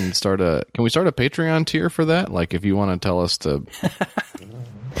we can start a Patreon tier for that? Like if you want to tell us to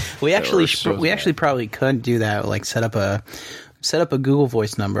we actually probably could do that, like set up a Google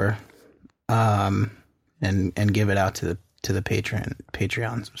Voice number and give it out to the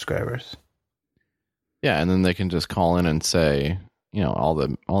Patreon subscribers. Yeah, and then they can just call in and say, you know, all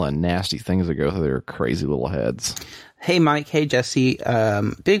the nasty things that go through their crazy little heads. Hey, Mike. Hey, Jesse.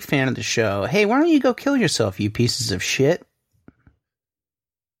 Big fan of the show. Hey, why don't you go kill yourself, you pieces of shit?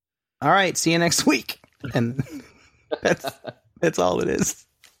 All right. See you next week. And that's all it is.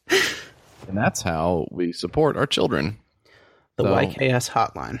 And that's how we support our children. The YKS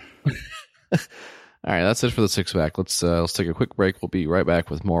hotline. All right. That's it for the six pack. Let's take a quick break. We'll be right back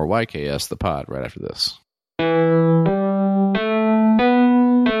with more YKS, the pod, right after this.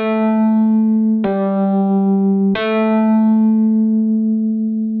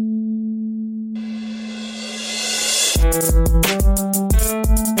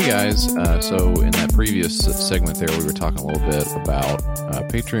 Hey guys, so in that previous segment there, we were talking a little bit about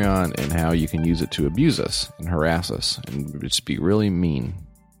Patreon and how you can use it to abuse us and harass us and just be really mean.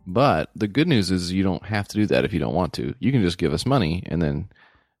 But the good news is you don't have to do that if you don't want to. You can just give us money and then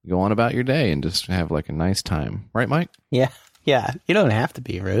go on about your day and just have like a nice time. Right, Mike? Yeah. You don't have to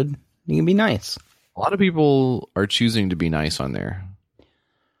be rude. You can be nice. A lot of people are choosing to be nice on there.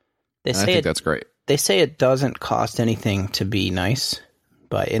 I think that's great. They say it doesn't cost anything to be nice,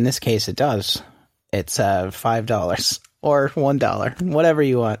 but in this case it does. It's $5 or $1, whatever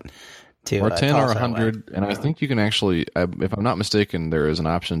you want to. Or 10 or 100, and I think you can actually, if I'm not mistaken, there is an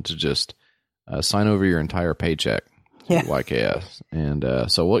option to just sign over your entire paycheck to YKS.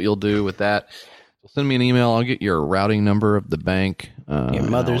 And so what you'll do with that, send me an email. I'll get your routing number of the bank. Your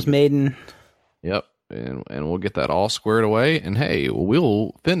mother's maiden. Yep, and we'll get that all squared away. And hey,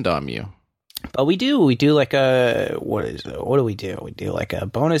 we'll FinDom you. But we do like what do we do? We do like a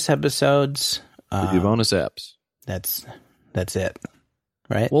bonus episodes. We do bonus eps. That's it,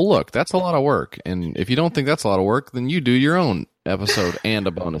 right? Well, look, that's a lot of work, and if you don't think that's a lot of work, then you do your own episode and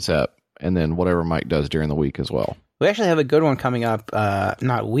a bonus ep, and then whatever Mike does during the week as well. We actually have a good one coming up.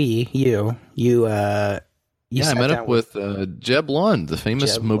 Not we, you. I met up with Jeb Lund, the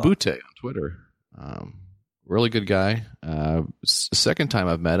famous Jeb Mobute on Twitter. Really good guy. Second time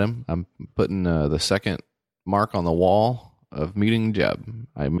I've met him. I'm putting the second mark on the wall of meeting Jeb.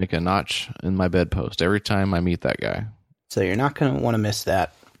 I make a notch in my bedpost every time I meet that guy. So you're not going to want to miss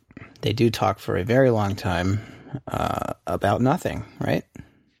that. They do talk for a very long time about nothing, right?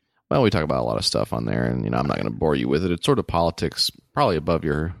 Well, we talk about a lot of stuff on there, and I'm not going to bore you with it. It's sort of politics, probably above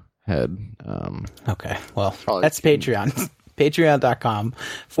your head. Okay, well, that's Patreon.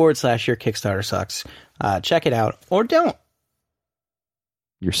 Patreon.com/your Kickstarter sucks. Check it out, or don't.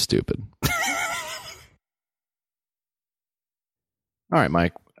 You're stupid. All right,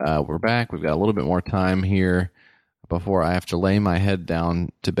 Mike, we're back. We've got a little bit more time here before I have to lay my head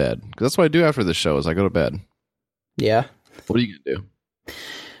down to bed. Because that's what I do after the show is I go to bed. Yeah. What are you going to do?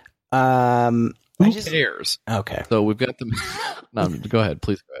 Who cares? Okay. So we've got the... No, go ahead.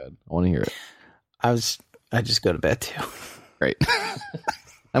 Please go ahead. I want to hear it. I just go to bed, too. Great.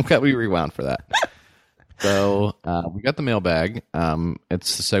 I'm glad we rewound for that. So we got the mailbag.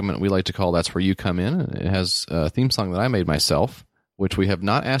 It's the segment we like to call That's Where You Come In. It has a theme song that I made myself, which we have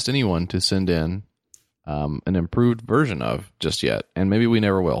not asked anyone to send in an improved version of just yet. And maybe we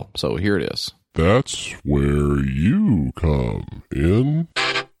never will. So here it is. That's where you come in.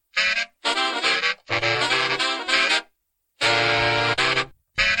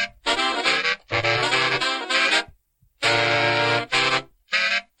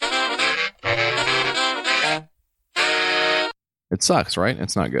 It sucks, right?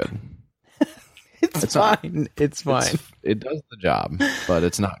 It's not good. It's fine. It's fine. It does the job, but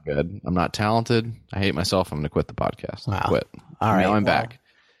it's not good. I'm not talented. I hate myself. I'm going to quit the podcast. Wow. Quit. All right. Now I'm back.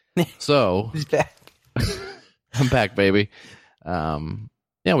 So He's back. I'm back, baby.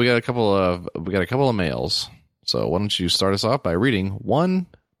 Yeah, we got a couple of mails. So why don't you start us off by reading one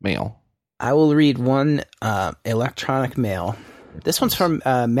mail? I will read one electronic mail. This one's from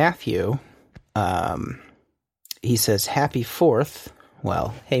Matthew. He says, "Happy 4th.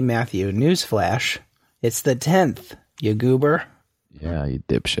 Well, hey, Matthew, newsflash. It's the 10th, you goober." Yeah, you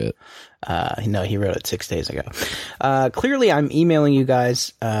dipshit. No, he wrote it 6 days ago. Clearly, I'm emailing you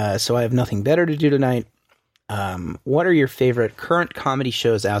guys, so I have nothing better to do tonight. What are your favorite current comedy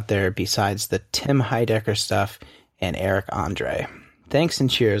shows out there besides the Tim Heidecker stuff and Eric Andre? Thanks and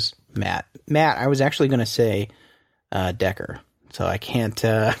cheers, Matt. Matt, I was actually going to say Decker, so I can't.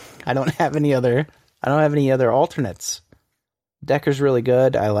 I don't have any other alternates. Decker's really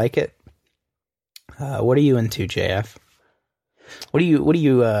good. I like it. What are you into, JF? What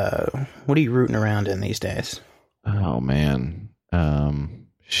are you rooting around in these days? Oh man.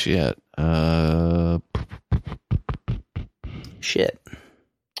 Shit. Shit.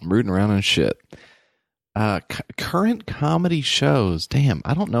 I'm rooting around in shit. Current comedy shows. Damn,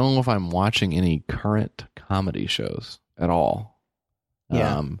 I don't know if I'm watching any current comedy shows at all.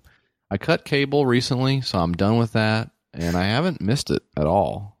 Yeah. I cut cable recently, so I'm done with that, and I haven't missed it at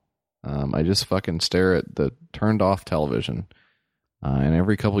all. I just fucking stare at the turned off television. And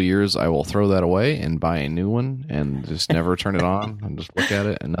every couple of years, I will throw that away and buy a new one and just never turn it on and just look at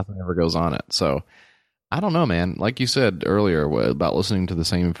it and nothing ever goes on it. So I don't know, man. Like you said earlier about listening to the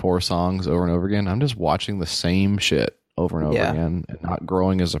same 4 songs over and over again, I'm just watching the same shit over and over again and not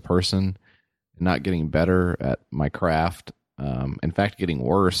growing as a person, not getting better at my craft. In fact, getting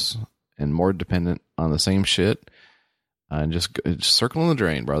worse and more dependent on the same shit and just circling the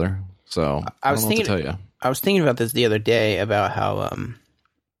drain, brother. So I don't know what to tell you. I was thinking about this the other day about how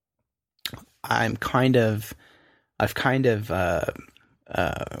I've kind of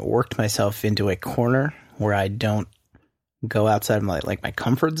worked myself into a corner where I don't go outside of my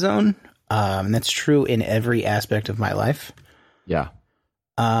comfort zone. And that's true in every aspect of my life. Yeah.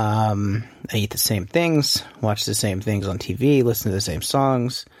 I eat the same things, watch the same things on TV, listen to the same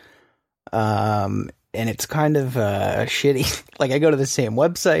songs. And it's kind of shitty. Like I go to the same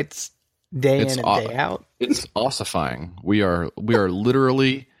websites day in and day out. It's ossifying. We are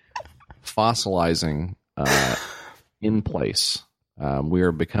literally fossilizing in place. We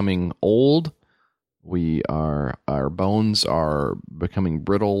are becoming old. Our bones are becoming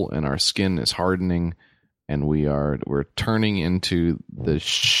brittle and our skin is hardening, and we're turning into the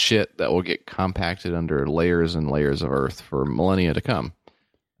shit that will get compacted under layers and layers of earth for millennia to come.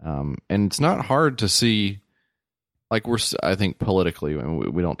 And it's not hard to see. Like I think politically,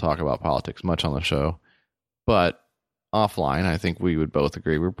 we don't talk about politics much on the show, but offline, I think we would both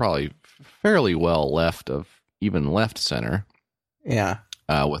agree we're probably fairly well left center. Yeah.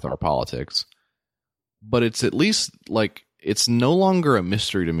 With our politics, but it's at least like it's no longer a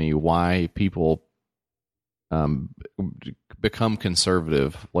mystery to me why people become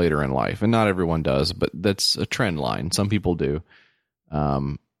conservative later in life, and not everyone does, but that's a trend line. Some people do,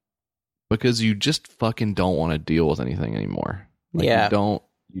 because you just fucking don't want to deal with anything anymore. Like, yeah,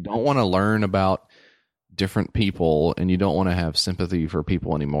 you don't want to learn about different people, and you don't want to have sympathy for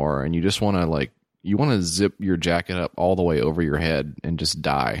people anymore, and you just want to you want to zip your jacket up all the way over your head and just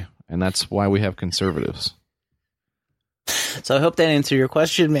die. And that's why we have conservatives. So I hope that answered your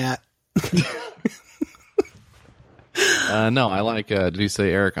question, Matt. No, I like. Did he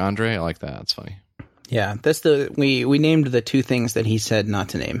say Eric Andre? I like that. That's funny. Yeah, that's we named the two things that he said not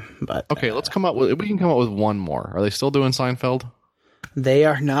to name. But okay, we can come up with one more. Are they still doing Seinfeld? They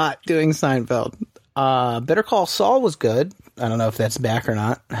are not doing Seinfeld. Better Call Saul was good. I don't know if that's back or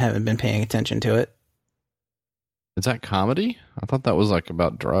not. I haven't been paying attention to it. Is that comedy? I thought that was like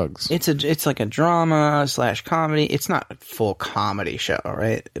about drugs. It's like a drama / comedy. It's not a full comedy show,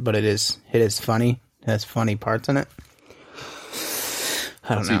 right? But it is funny. It has funny parts in it.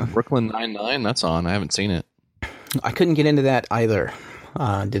 I don't know. Brooklyn Nine-Nine, that's on. I haven't seen it. I couldn't get into that either.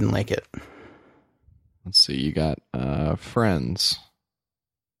 Didn't like it. Let's see. You got Friends.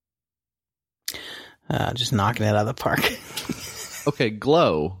 Just knocking it out of the park. Okay,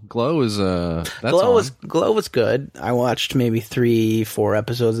 Glow. Glow is Glow was good. I watched maybe 3-4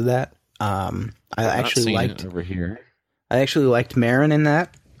 episodes of that. I actually liked it over here. I actually liked Maron in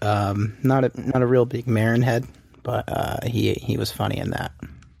that. Not a real big Maron head, but he was funny in that.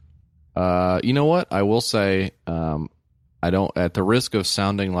 You know what? I will say, I don't, at the risk of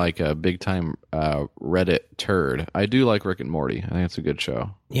sounding like a big time Reddit turd, I do like Rick and Morty. I think it's a good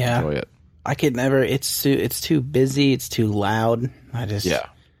show. Yeah. I enjoy it. I could never. It's too busy. It's too loud. I was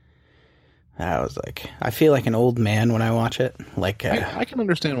like, I feel like an old man when I watch it. Like, I can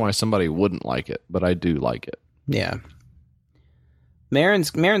understand why somebody wouldn't like it, but I do like it. Yeah.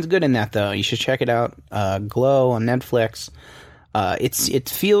 Maron's good in that though. You should check it out. Glow on Netflix. It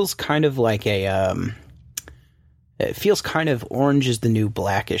feels kind of like it feels kind of Orange is the New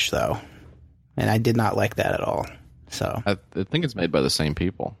Blackish though, and I did not like that at all. So I think it's made by the same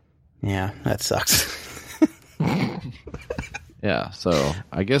people. Yeah, that sucks. Yeah, so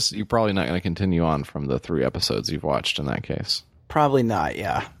I guess you're probably not going to continue on from the 3 episodes you've watched in that case. Probably not,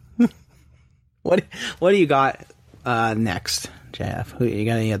 yeah. What do you got next, JF? You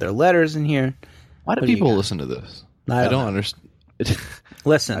got any other letters in here? Why do people listen to this? I don't understand.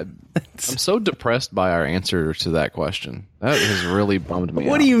 Listen. I'm so depressed by our answer to that question. That has really bummed me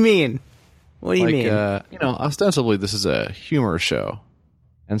out. What do you mean? What do you mean? Ostensibly this is a humor show.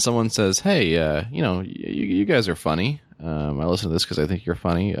 And someone says, hey, you guys are funny. I listen to this because I think you're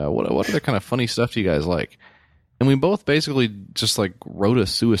funny. What other kind of funny stuff do you guys like? And we both basically just wrote a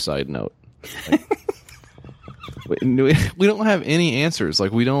suicide note. We don't have any answers.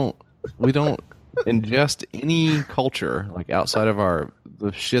 We don't ingest any culture outside of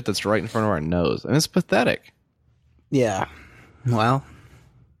the shit that's right in front of our nose, and it's pathetic. Yeah. Well,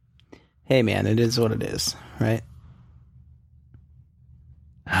 hey man, it is what it is, right?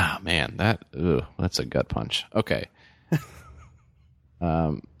 Ah, man, that's a gut punch. Okay.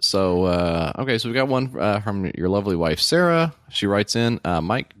 So we got one from your lovely wife, Sarah. She writes in,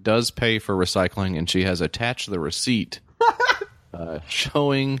 Mike does pay for recycling, and she has attached the receipt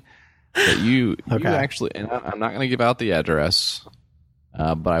showing that you actually, and I'm not going to give out the address,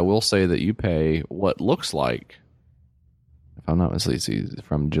 but I will say that you pay what looks like, if I'm not mistaken,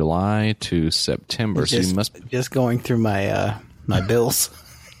 from July to September. So you must just going through my my bills.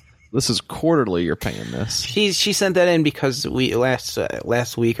 This is quarterly. You're paying this. She sent that in because we last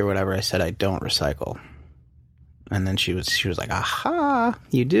week or whatever I said I don't recycle, and then she was like, "Aha,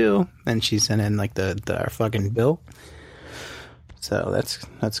 you do!" And she sent in our fucking bill. So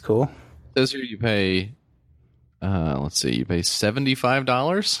that's cool. It says here you pay. Let's see, you pay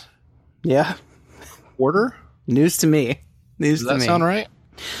 $75. Yeah, quarter. News to me. Does that sound right?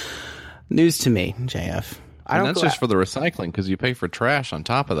 News to me, JF. That's just for the recycling because you pay for trash on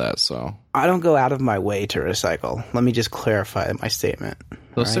top of that. So I don't go out of my way to recycle. Let me just clarify my statement.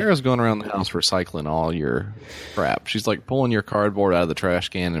 So Sarah's going around the house recycling all your crap. She's pulling your cardboard out of the trash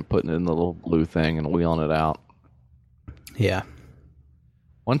can and putting it in the little blue thing and wheeling it out. Yeah.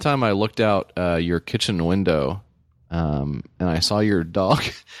 One time I looked out your kitchen window and I saw your dog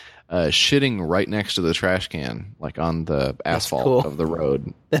shitting right next to the trash can, on the asphalt of the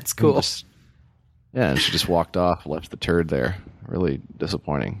road. That's cool. And she just walked off, left the turd there. Really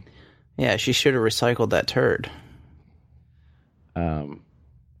disappointing. Yeah, she should have recycled that turd.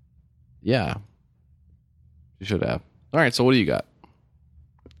 Yeah. She should have. All right, so what do you got?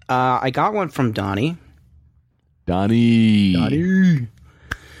 I got one from Donnie. Donnie.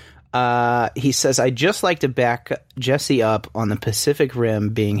 He says, I just like to back Jesse up on the Pacific Rim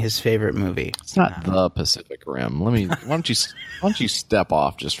being his favorite movie. It's not the Pacific Rim. Why don't you step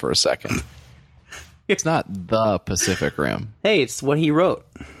off just for a second? It's not the Pacific Rim. Hey, it's what he wrote.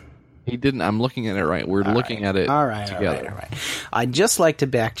 He didn't. I'm looking at it right. We're looking at it together. All right. I just like to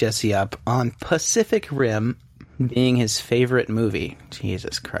back Jesse up on Pacific Rim being his favorite movie.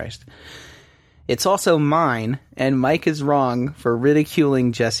 Jesus Christ. It's also mine, and Mike is wrong for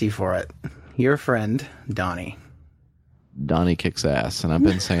ridiculing Jesse for it. Your friend, Donnie. Donnie kicks ass, and I've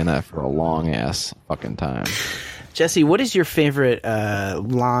been saying that for a long ass fucking time. Jesse, what is your favorite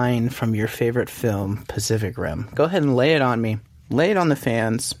line from your favorite film, Pacific Rim? Go ahead and lay it on me. Lay it on the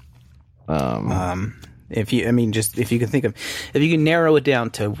fans. If you can narrow it down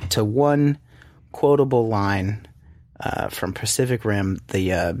to one quotable line from Pacific Rim,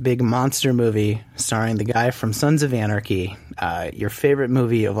 the big monster movie starring the guy from Sons of Anarchy, your favorite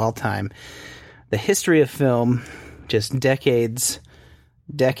movie of all time, the history of film, just decades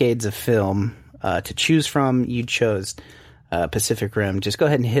of film to choose from. You chose Pacific Rim. Just go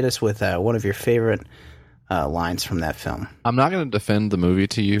ahead and hit us with one of your favorite lines from that film. I'm not going to defend the movie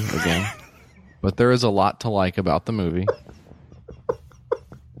to you again, but there is a lot to like about the movie.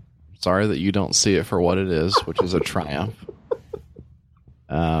 Sorry that you don't see it for what it is, which is a triumph.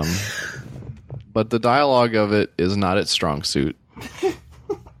 But the dialogue of it is not its strong suit.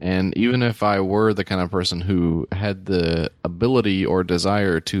 And even if I were the kind of person who had the ability or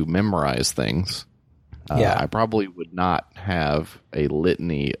desire to memorize things, I probably would not have a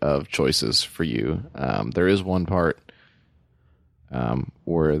litany of choices for you. There is one part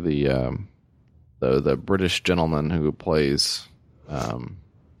where the British gentleman who plays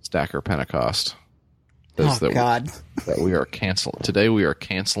Stacker Pentecost says that we are canceled. Today we are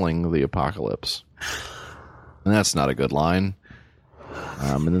canceling the apocalypse. And that's not a good line.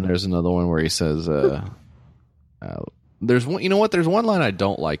 And then there's another one where he says, there's one, you know what? There's one line I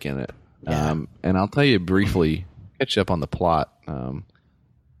don't like in it. And I'll tell you briefly, catch up on the plot.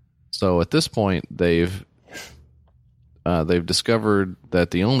 So at this point, they've discovered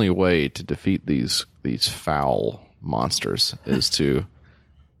that the only way to defeat these foul monsters is to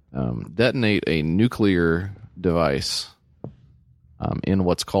detonate a nuclear device in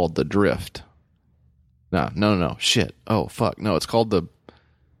what's called the drift. No. Shit. Oh, fuck. No, it's called the...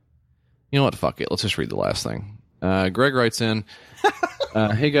 You know what? Fuck it. Let's just read the last thing. Greg writes in,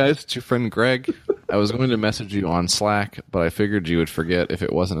 hey guys, it's your friend Greg. I was going to message you on Slack, but I figured you would forget if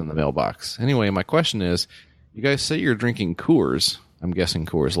it wasn't in the mailbox. Anyway, my question is, you guys say you're drinking Coors. I'm guessing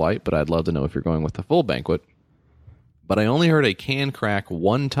Coors Light, but I'd love to know if you're going with the full banquet. But I only heard a can crack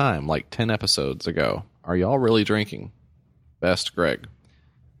one time, like 10 episodes ago. Are y'all really drinking? Best, Greg.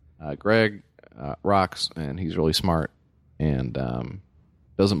 Greg rocks, and he's really smart, and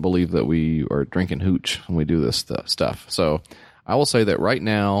doesn't believe that we are drinking hooch when we do this stuff. So I will say that right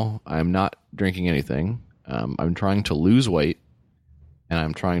now I'm not drinking anything. I'm trying to lose weight, and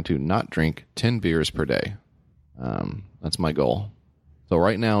I'm trying to not drink 10 beers per day. That's my goal. So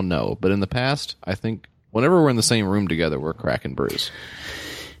right now, no. But in the past, I think whenever we're in the same room together, we're cracking brews.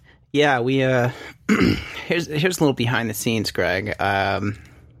 Yeah, we here's a little behind the scenes, Greg. Well,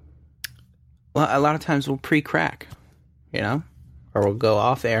 a lot of times we'll pre-crack, or we'll go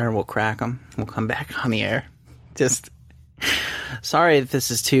off air and we'll crack them. We'll come back on the air. Just sorry if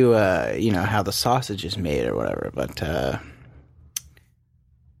this is too, how the sausage is made or whatever, but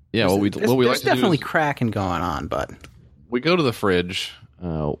yeah, there's definitely cracking going on, but we go to the fridge.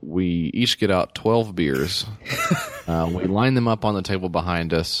 We each get out 12 beers. We line them up on the table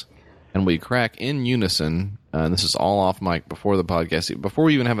behind us, and we crack in unison. And this is all off mic before the podcast. Before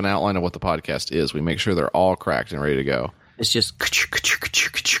we even have an outline of what the podcast is, we make sure they're all cracked and ready to go. It's just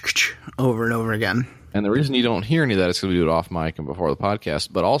over and over again. And the reason you don't hear any of that is because we do it off mic and before the podcast.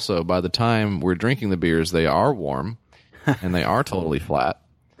 But also, by the time we're drinking the beers, they are warm and they are totally flat.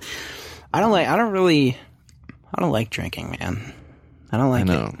 I don't like drinking, man. I don't like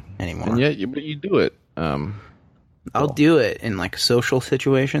it anymore. And yet, but you do it. I'll do it in like social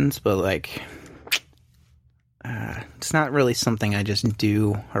situations, but like it's not really something I just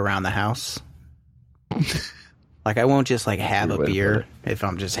do around the house. Like I won't just like have a beer if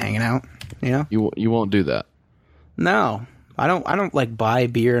I'm just hanging out. You won't do that. No, I don't like buy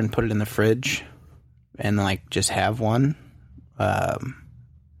beer and put it in the fridge and like just have one.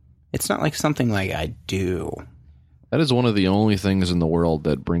 It's not like something like I do. That is one of the only things in the world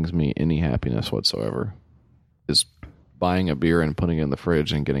that brings me any happiness whatsoever, is buying a beer and putting it in the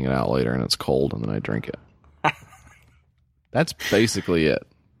fridge and getting it out later and it's cold and then I drink it. That's basically it.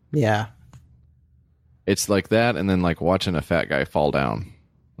 Yeah. It's like that, and then like watching a fat guy fall down.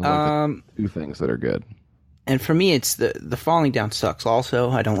 Those are the two things that are good. And for me, it's the falling down sucks. Also,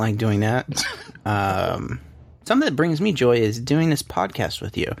 I don't like doing that. Something that brings me joy is doing this podcast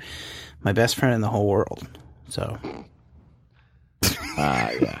with you, my best friend in the whole world. So,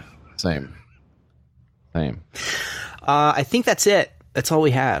 yeah, same. I think that's it. That's all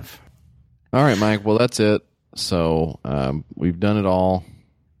we have. All right, Mike. Well, that's it. So we've done it all.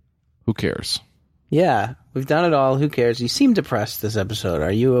 Who cares? Yeah, we've done it all. Who cares? You seem depressed this episode.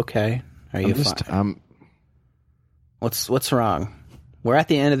 Are you okay? Are you fine? What's wrong? We're at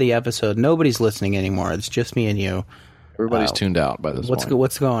the end of the episode. Nobody's listening anymore. It's just me and you. Everybody's tuned out by this point.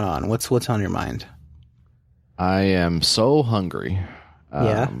 What's going on? What's on your mind? I am so hungry.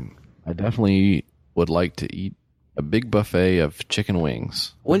 Yeah. I definitely would like to eat a big buffet of chicken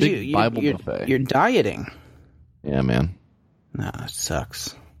wings. Bible buffet. You're dieting. Yeah, man. No, it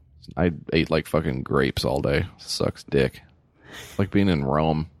sucks. I ate like fucking grapes all day. Sucks dick. It's like being in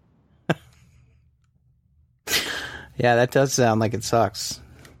Rome. Yeah, that does sound like it sucks.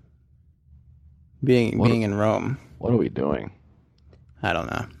 Being in Rome. What are we doing? I don't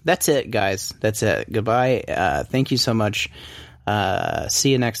know. That's it, guys. That's it. Goodbye. Thank you so much.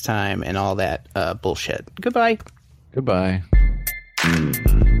 See you next time and all that bullshit. Goodbye. Goodbye.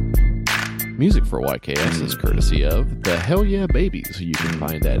 Music for YKS is courtesy of The Hell Yeah Babies, who you can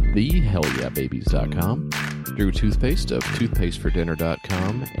find at thehellyeahbabies.com, Drew Toothpaste of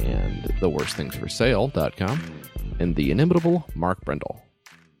toothpastefordinner.com and theworstThingsForSale.com, and the inimitable Mark Brindle.